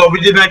 Oh, fuck. We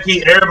did not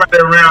keep everybody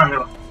around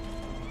him.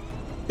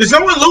 Did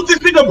someone loot this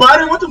nigga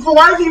body? What the fuck?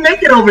 Why is he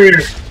naked over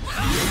here?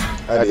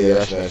 I did.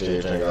 I snatched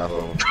everything off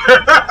of him.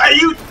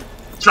 You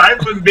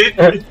trifling bitch.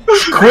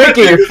 Quick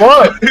as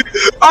fuck.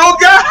 Oh,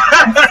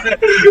 God.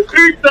 You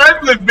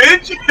trifling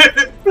bitch.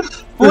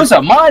 Who's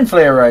a mind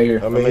flare right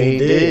here? I mean, he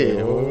did.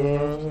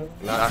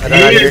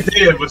 He is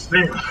dead, but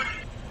still.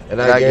 And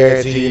I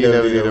guarantee you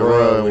never did a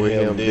run with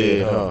him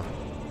dead, huh?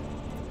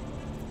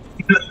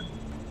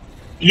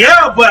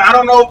 Yeah, but I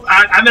don't know.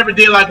 I never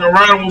did like a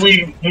run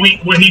when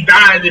he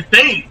died in this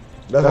thing.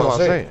 That's what I'm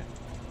saying.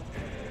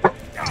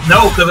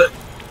 No, cause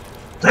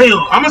damn,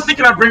 I'm just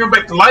thinking I bring him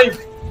back to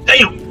life.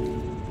 Damn.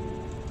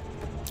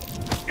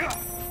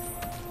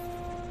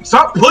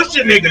 Stop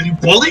pushing niggas, you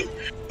bully.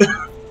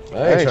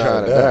 I ain't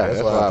trying to die.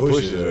 That's why I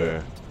push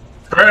her.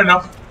 Fair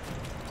enough.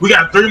 We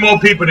got 3 more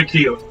people to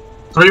kill.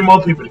 3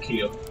 more people to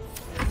kill.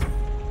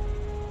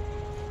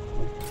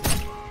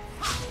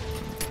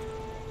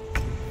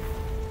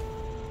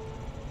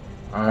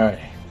 Alright.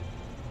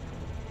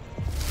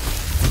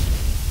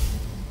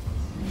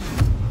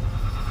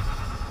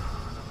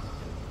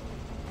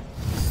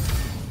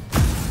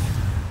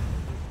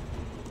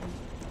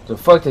 The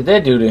fuck did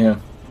that do to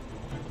him?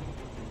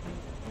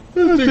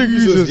 I think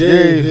you just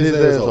gave his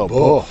ass a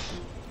buff.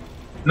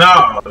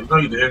 No,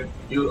 you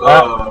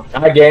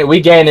didn't.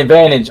 We gain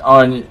advantage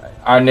on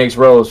our next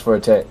rolls for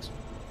attacks.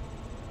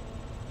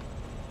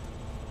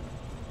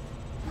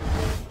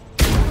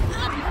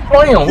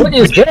 Damn, what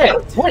is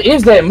that? What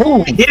is that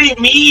move? Hitting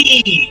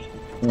me.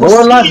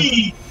 Warlock.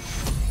 He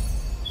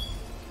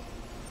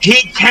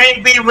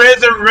can't be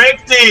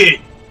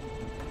resurrected.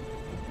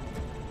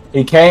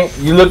 He can't?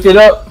 You looked it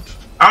up?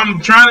 I'm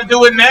trying to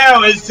do it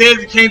now. It says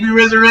it can't be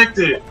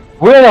resurrected.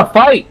 We're in a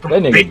fight.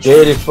 That nigga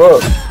dead as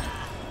fuck.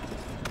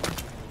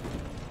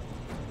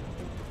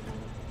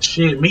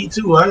 Shit, me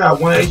too. I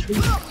got 1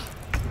 HP.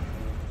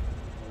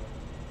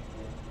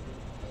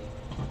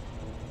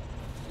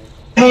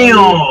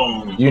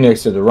 Damn. You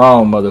next to the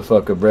wrong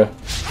motherfucker, bruh.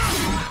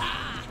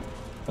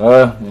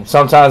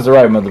 Sometimes the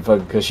right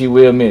motherfucker, cause she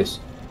will miss.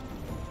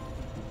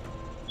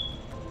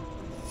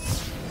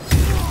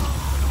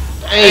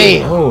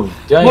 Damn. Oh,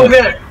 damn. Look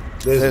at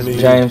That's me.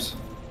 James.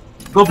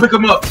 Go pick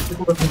him up.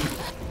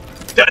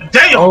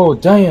 Damn. Oh,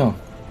 damn.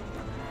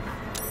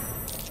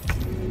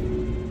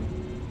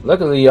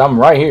 Luckily, I'm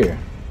right here.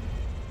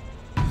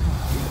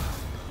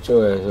 Get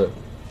your ass up.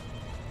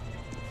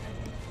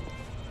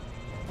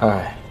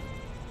 Alright.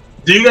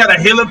 Do you got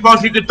a healing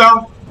potion you can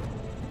throw?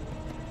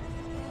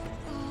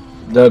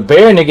 The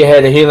bear nigga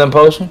had a healing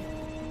potion.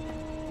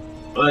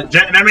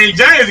 That means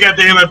James got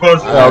the healing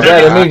potion. Oh,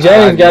 that means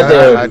James got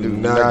the. I do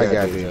not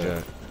got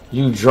that.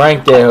 You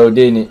drank that hoe,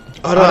 didn't it?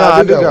 Oh no,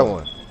 I do got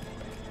one.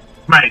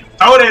 Man,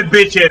 throw that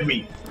bitch at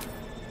me.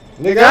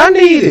 Nigga, I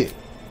need it.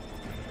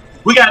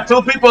 We got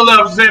 2 people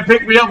left. Saying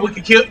pick me up. We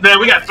can kill. Then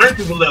we got 3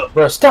 people left.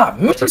 Bro, stop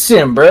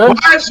missing, bro.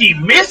 Why is she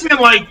missing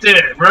like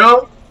that,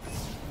 bro?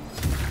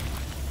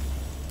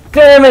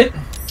 Damn it.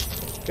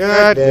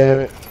 God damn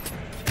it.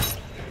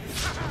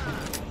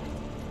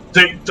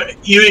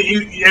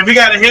 If you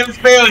got a healing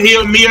spell,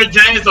 heal me or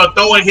James, or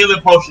throwing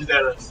healing potions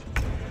at us.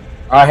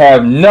 I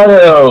have none of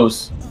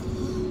those.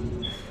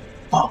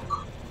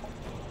 Fuck.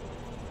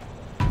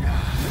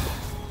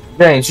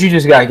 James, you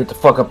just gotta get the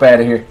fuck up out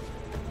of here.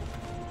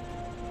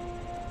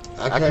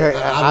 I can't.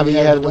 I be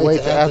having to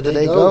wait till after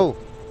they go.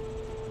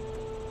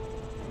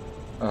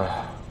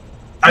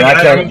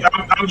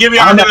 I'm giving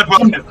y'all healing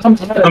potions. I'm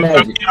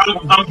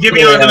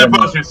giving y'all healing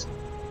potions.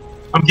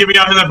 I'm giving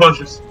y'all healing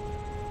potions.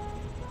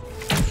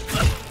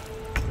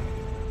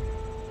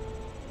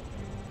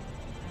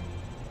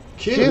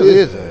 Kill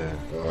his ass.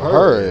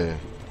 Hurry.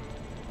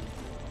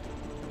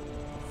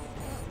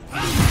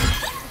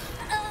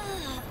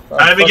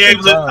 I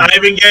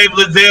even gave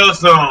Lizelle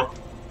some.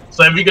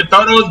 So if you can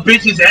throw those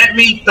bitches at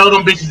me, throw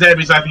them bitches at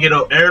me so I can get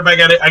up. Everybody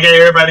got it. I gave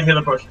everybody a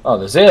healing potion. Oh,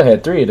 Lizelle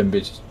had 3 of them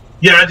bitches.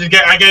 Yeah,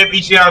 I gave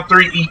each of y'all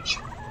 3 each.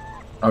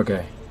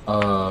 Okay.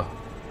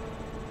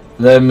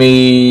 Let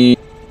me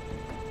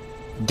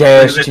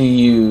dash to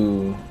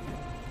you.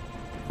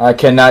 I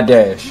cannot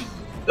dash.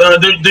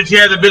 Did she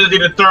have the ability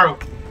to throw?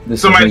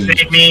 Somebody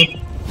save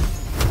me.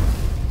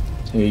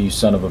 Here, you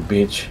son of a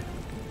bitch.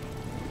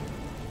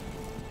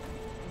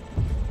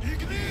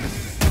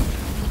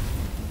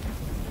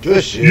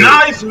 Good shit.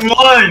 Nice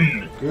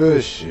one.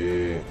 Good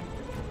shit.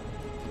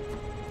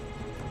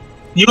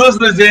 Use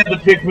Lizette to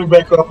pick me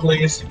back up,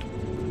 please.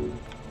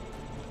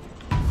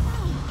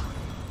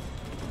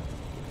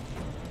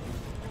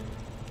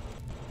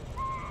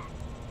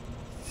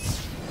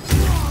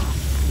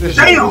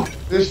 Damn!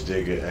 This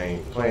nigga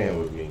ain't playing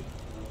with me.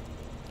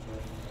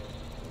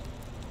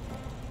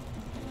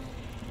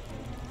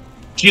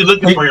 She's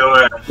looking for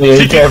your ass. Yeah,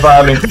 he can't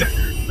find me.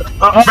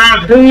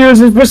 He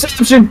uses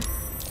perception.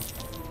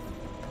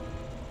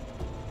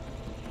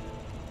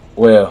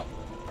 Well,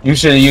 you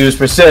should have used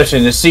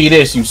perception to see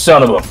this, you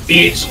son of a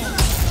bitch.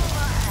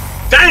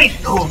 Dang!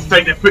 Oh,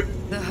 take that. Pick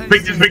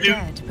this nigga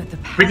up.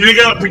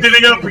 Pick this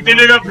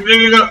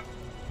nigga up.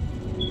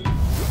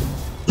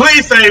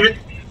 Please save it.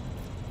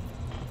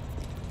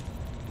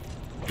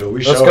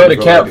 Let's go to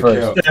camp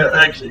first. Yeah,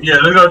 actually, yeah,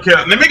 let's go to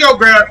camp. Let me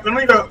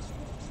go.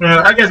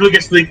 I guess we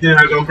can sleep then.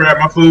 I go grab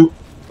my food.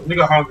 Let me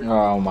go hungry.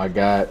 Oh my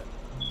god.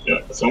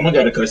 Yeah, someone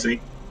got a cussing.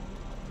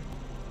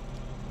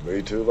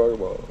 Me too,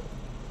 Pokemon.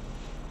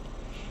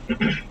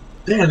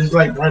 Damn, it's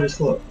like bright as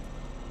fuck.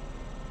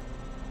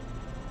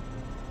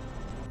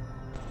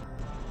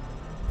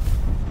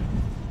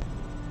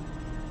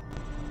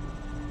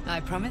 I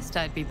promised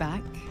I'd be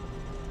back.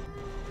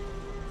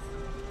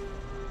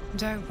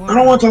 Don't worry. I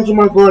don't want to talk to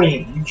my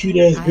guardian. You cute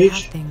ass bitch. I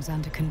have things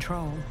under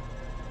control.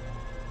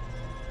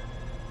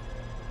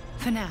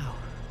 For now.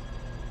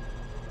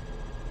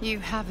 You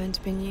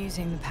haven't been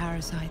using the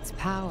parasite's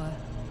power.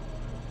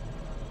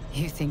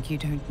 You think you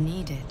don't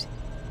need it.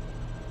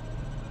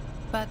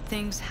 But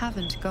things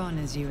haven't gone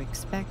as you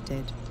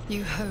expected.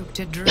 You hoped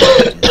a druid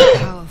as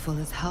powerful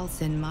as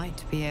Halsin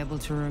might be able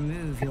to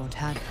remove your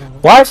tadpole.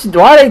 Why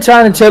are they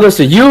trying to tell us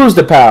to use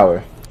the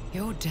power?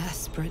 You're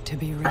desperate to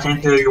be right. I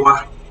can't tell you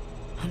why.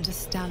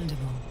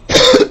 Understandable.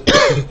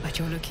 But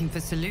you're looking for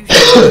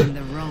solutions in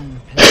the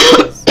wrong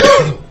places.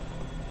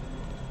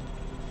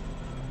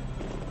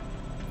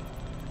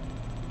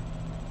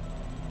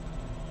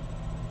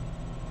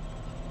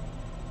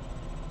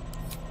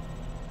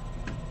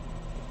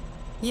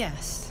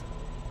 Yes.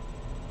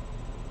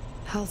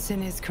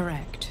 Halsin is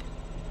correct.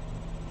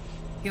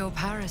 Your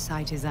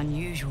parasite is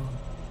unusual.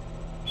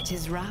 It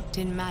is wrapped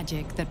in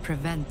magic that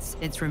prevents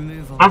its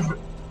removal.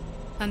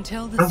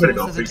 Until the source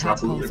of the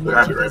tadpole's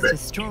magic is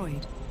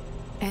destroyed,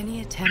 any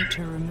attempt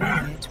to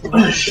remove it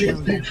will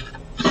kill you.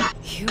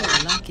 You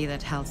are lucky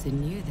that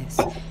Halsin knew this.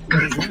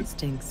 His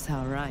instincts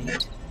are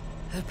right.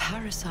 The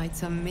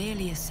parasites are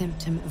merely a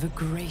symptom of a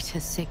greater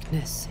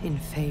sickness in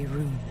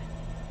Faerun.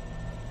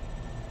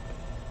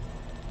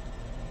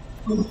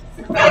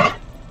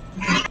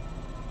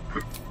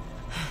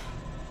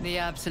 The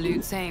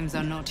Absolute's aims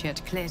are not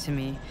yet clear to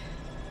me,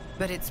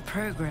 but its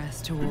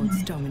progress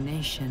towards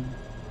domination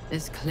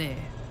is clear.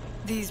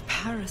 These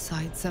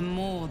parasites are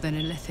more than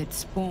illithid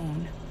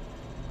spawn.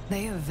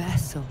 They are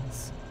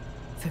vessels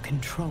for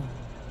control.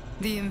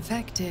 The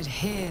infected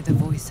hear the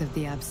voice of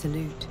the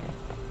Absolute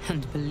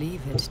and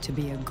believe it to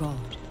be a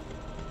god.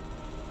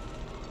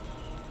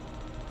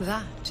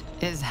 That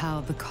is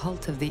how the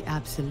cult of the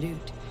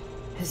Absolute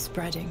is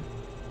spreading.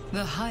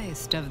 The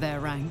highest of their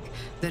rank,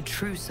 the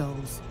True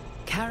Souls,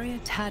 carry a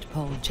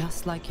tadpole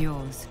just like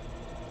yours.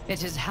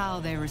 It is how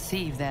they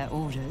receive their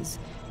orders.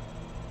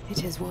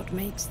 It is what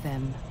makes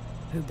them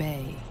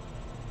obey.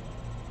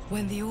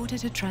 When the order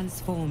to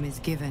transform is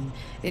given,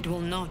 it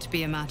will not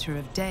be a matter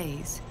of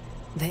days.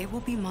 They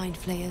will be mind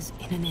flayers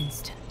in an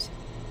instant.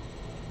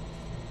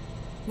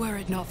 Were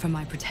it not for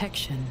my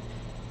protection,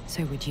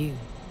 so would you.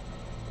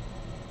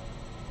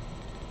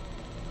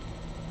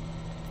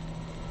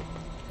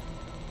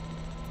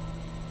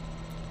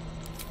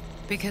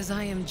 Because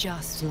I am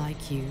just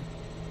like you,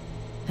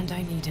 and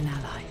I need an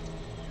ally.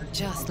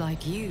 Just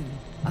like you,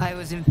 I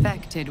was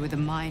infected with a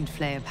mind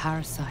flayer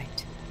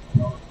parasite.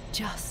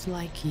 Just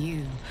like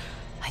you,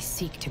 I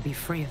seek to be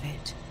free of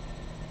it.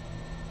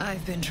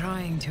 I've been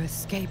trying to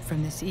escape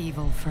from this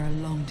evil for a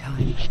long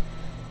time.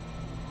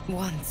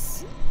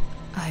 Once,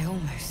 I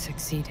almost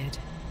succeeded.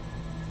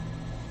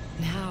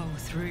 Now,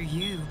 through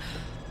you,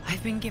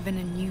 I've been given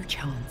a new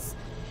chance.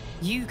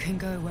 You can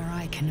go where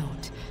I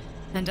cannot,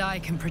 and I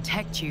can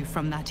protect you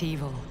from that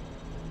evil.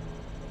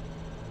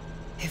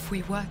 If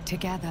we work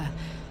together,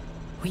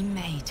 we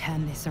may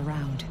turn this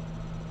around.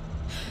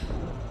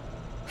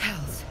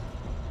 Hells,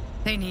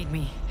 they need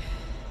me.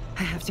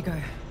 I have to go.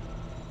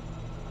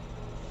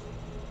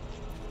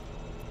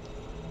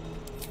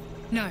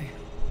 No,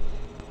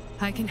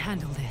 I can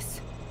handle this.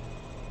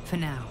 For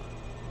now.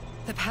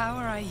 The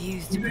power I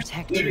used to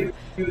protect you,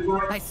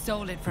 I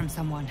stole it from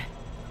someone.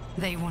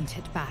 They want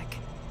it back.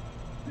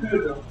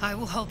 I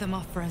will hold them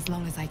off for as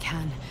long as I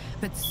can,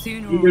 but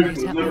sooner or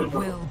later I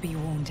will be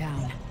worn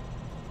down.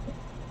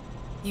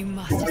 You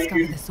must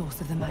discover the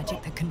source of the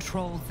magic that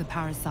controls the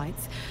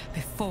parasites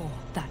before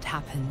that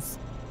happens.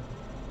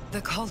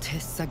 The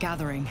cultists are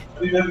gathering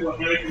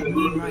at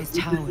Moonrise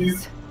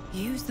Towers.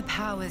 Use the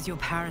powers your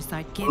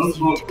parasite gives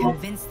you to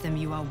convince them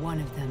you are one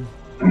of them.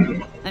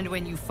 And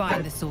when you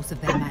find the source of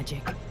their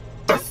magic,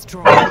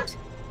 destroy it.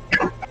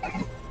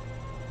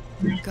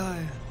 Go.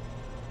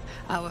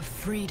 Our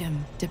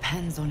freedom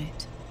depends on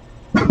it.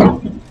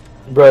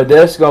 Bro,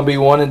 that's gonna be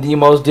one of the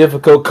most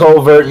difficult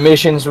covert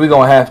missions we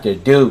gonna have to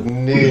do.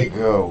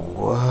 Nigga,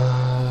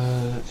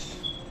 what?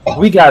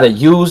 We gotta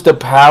use the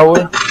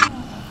power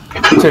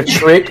to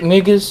trick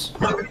niggas.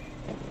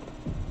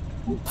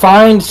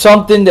 Find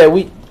something that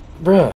we... Bruh.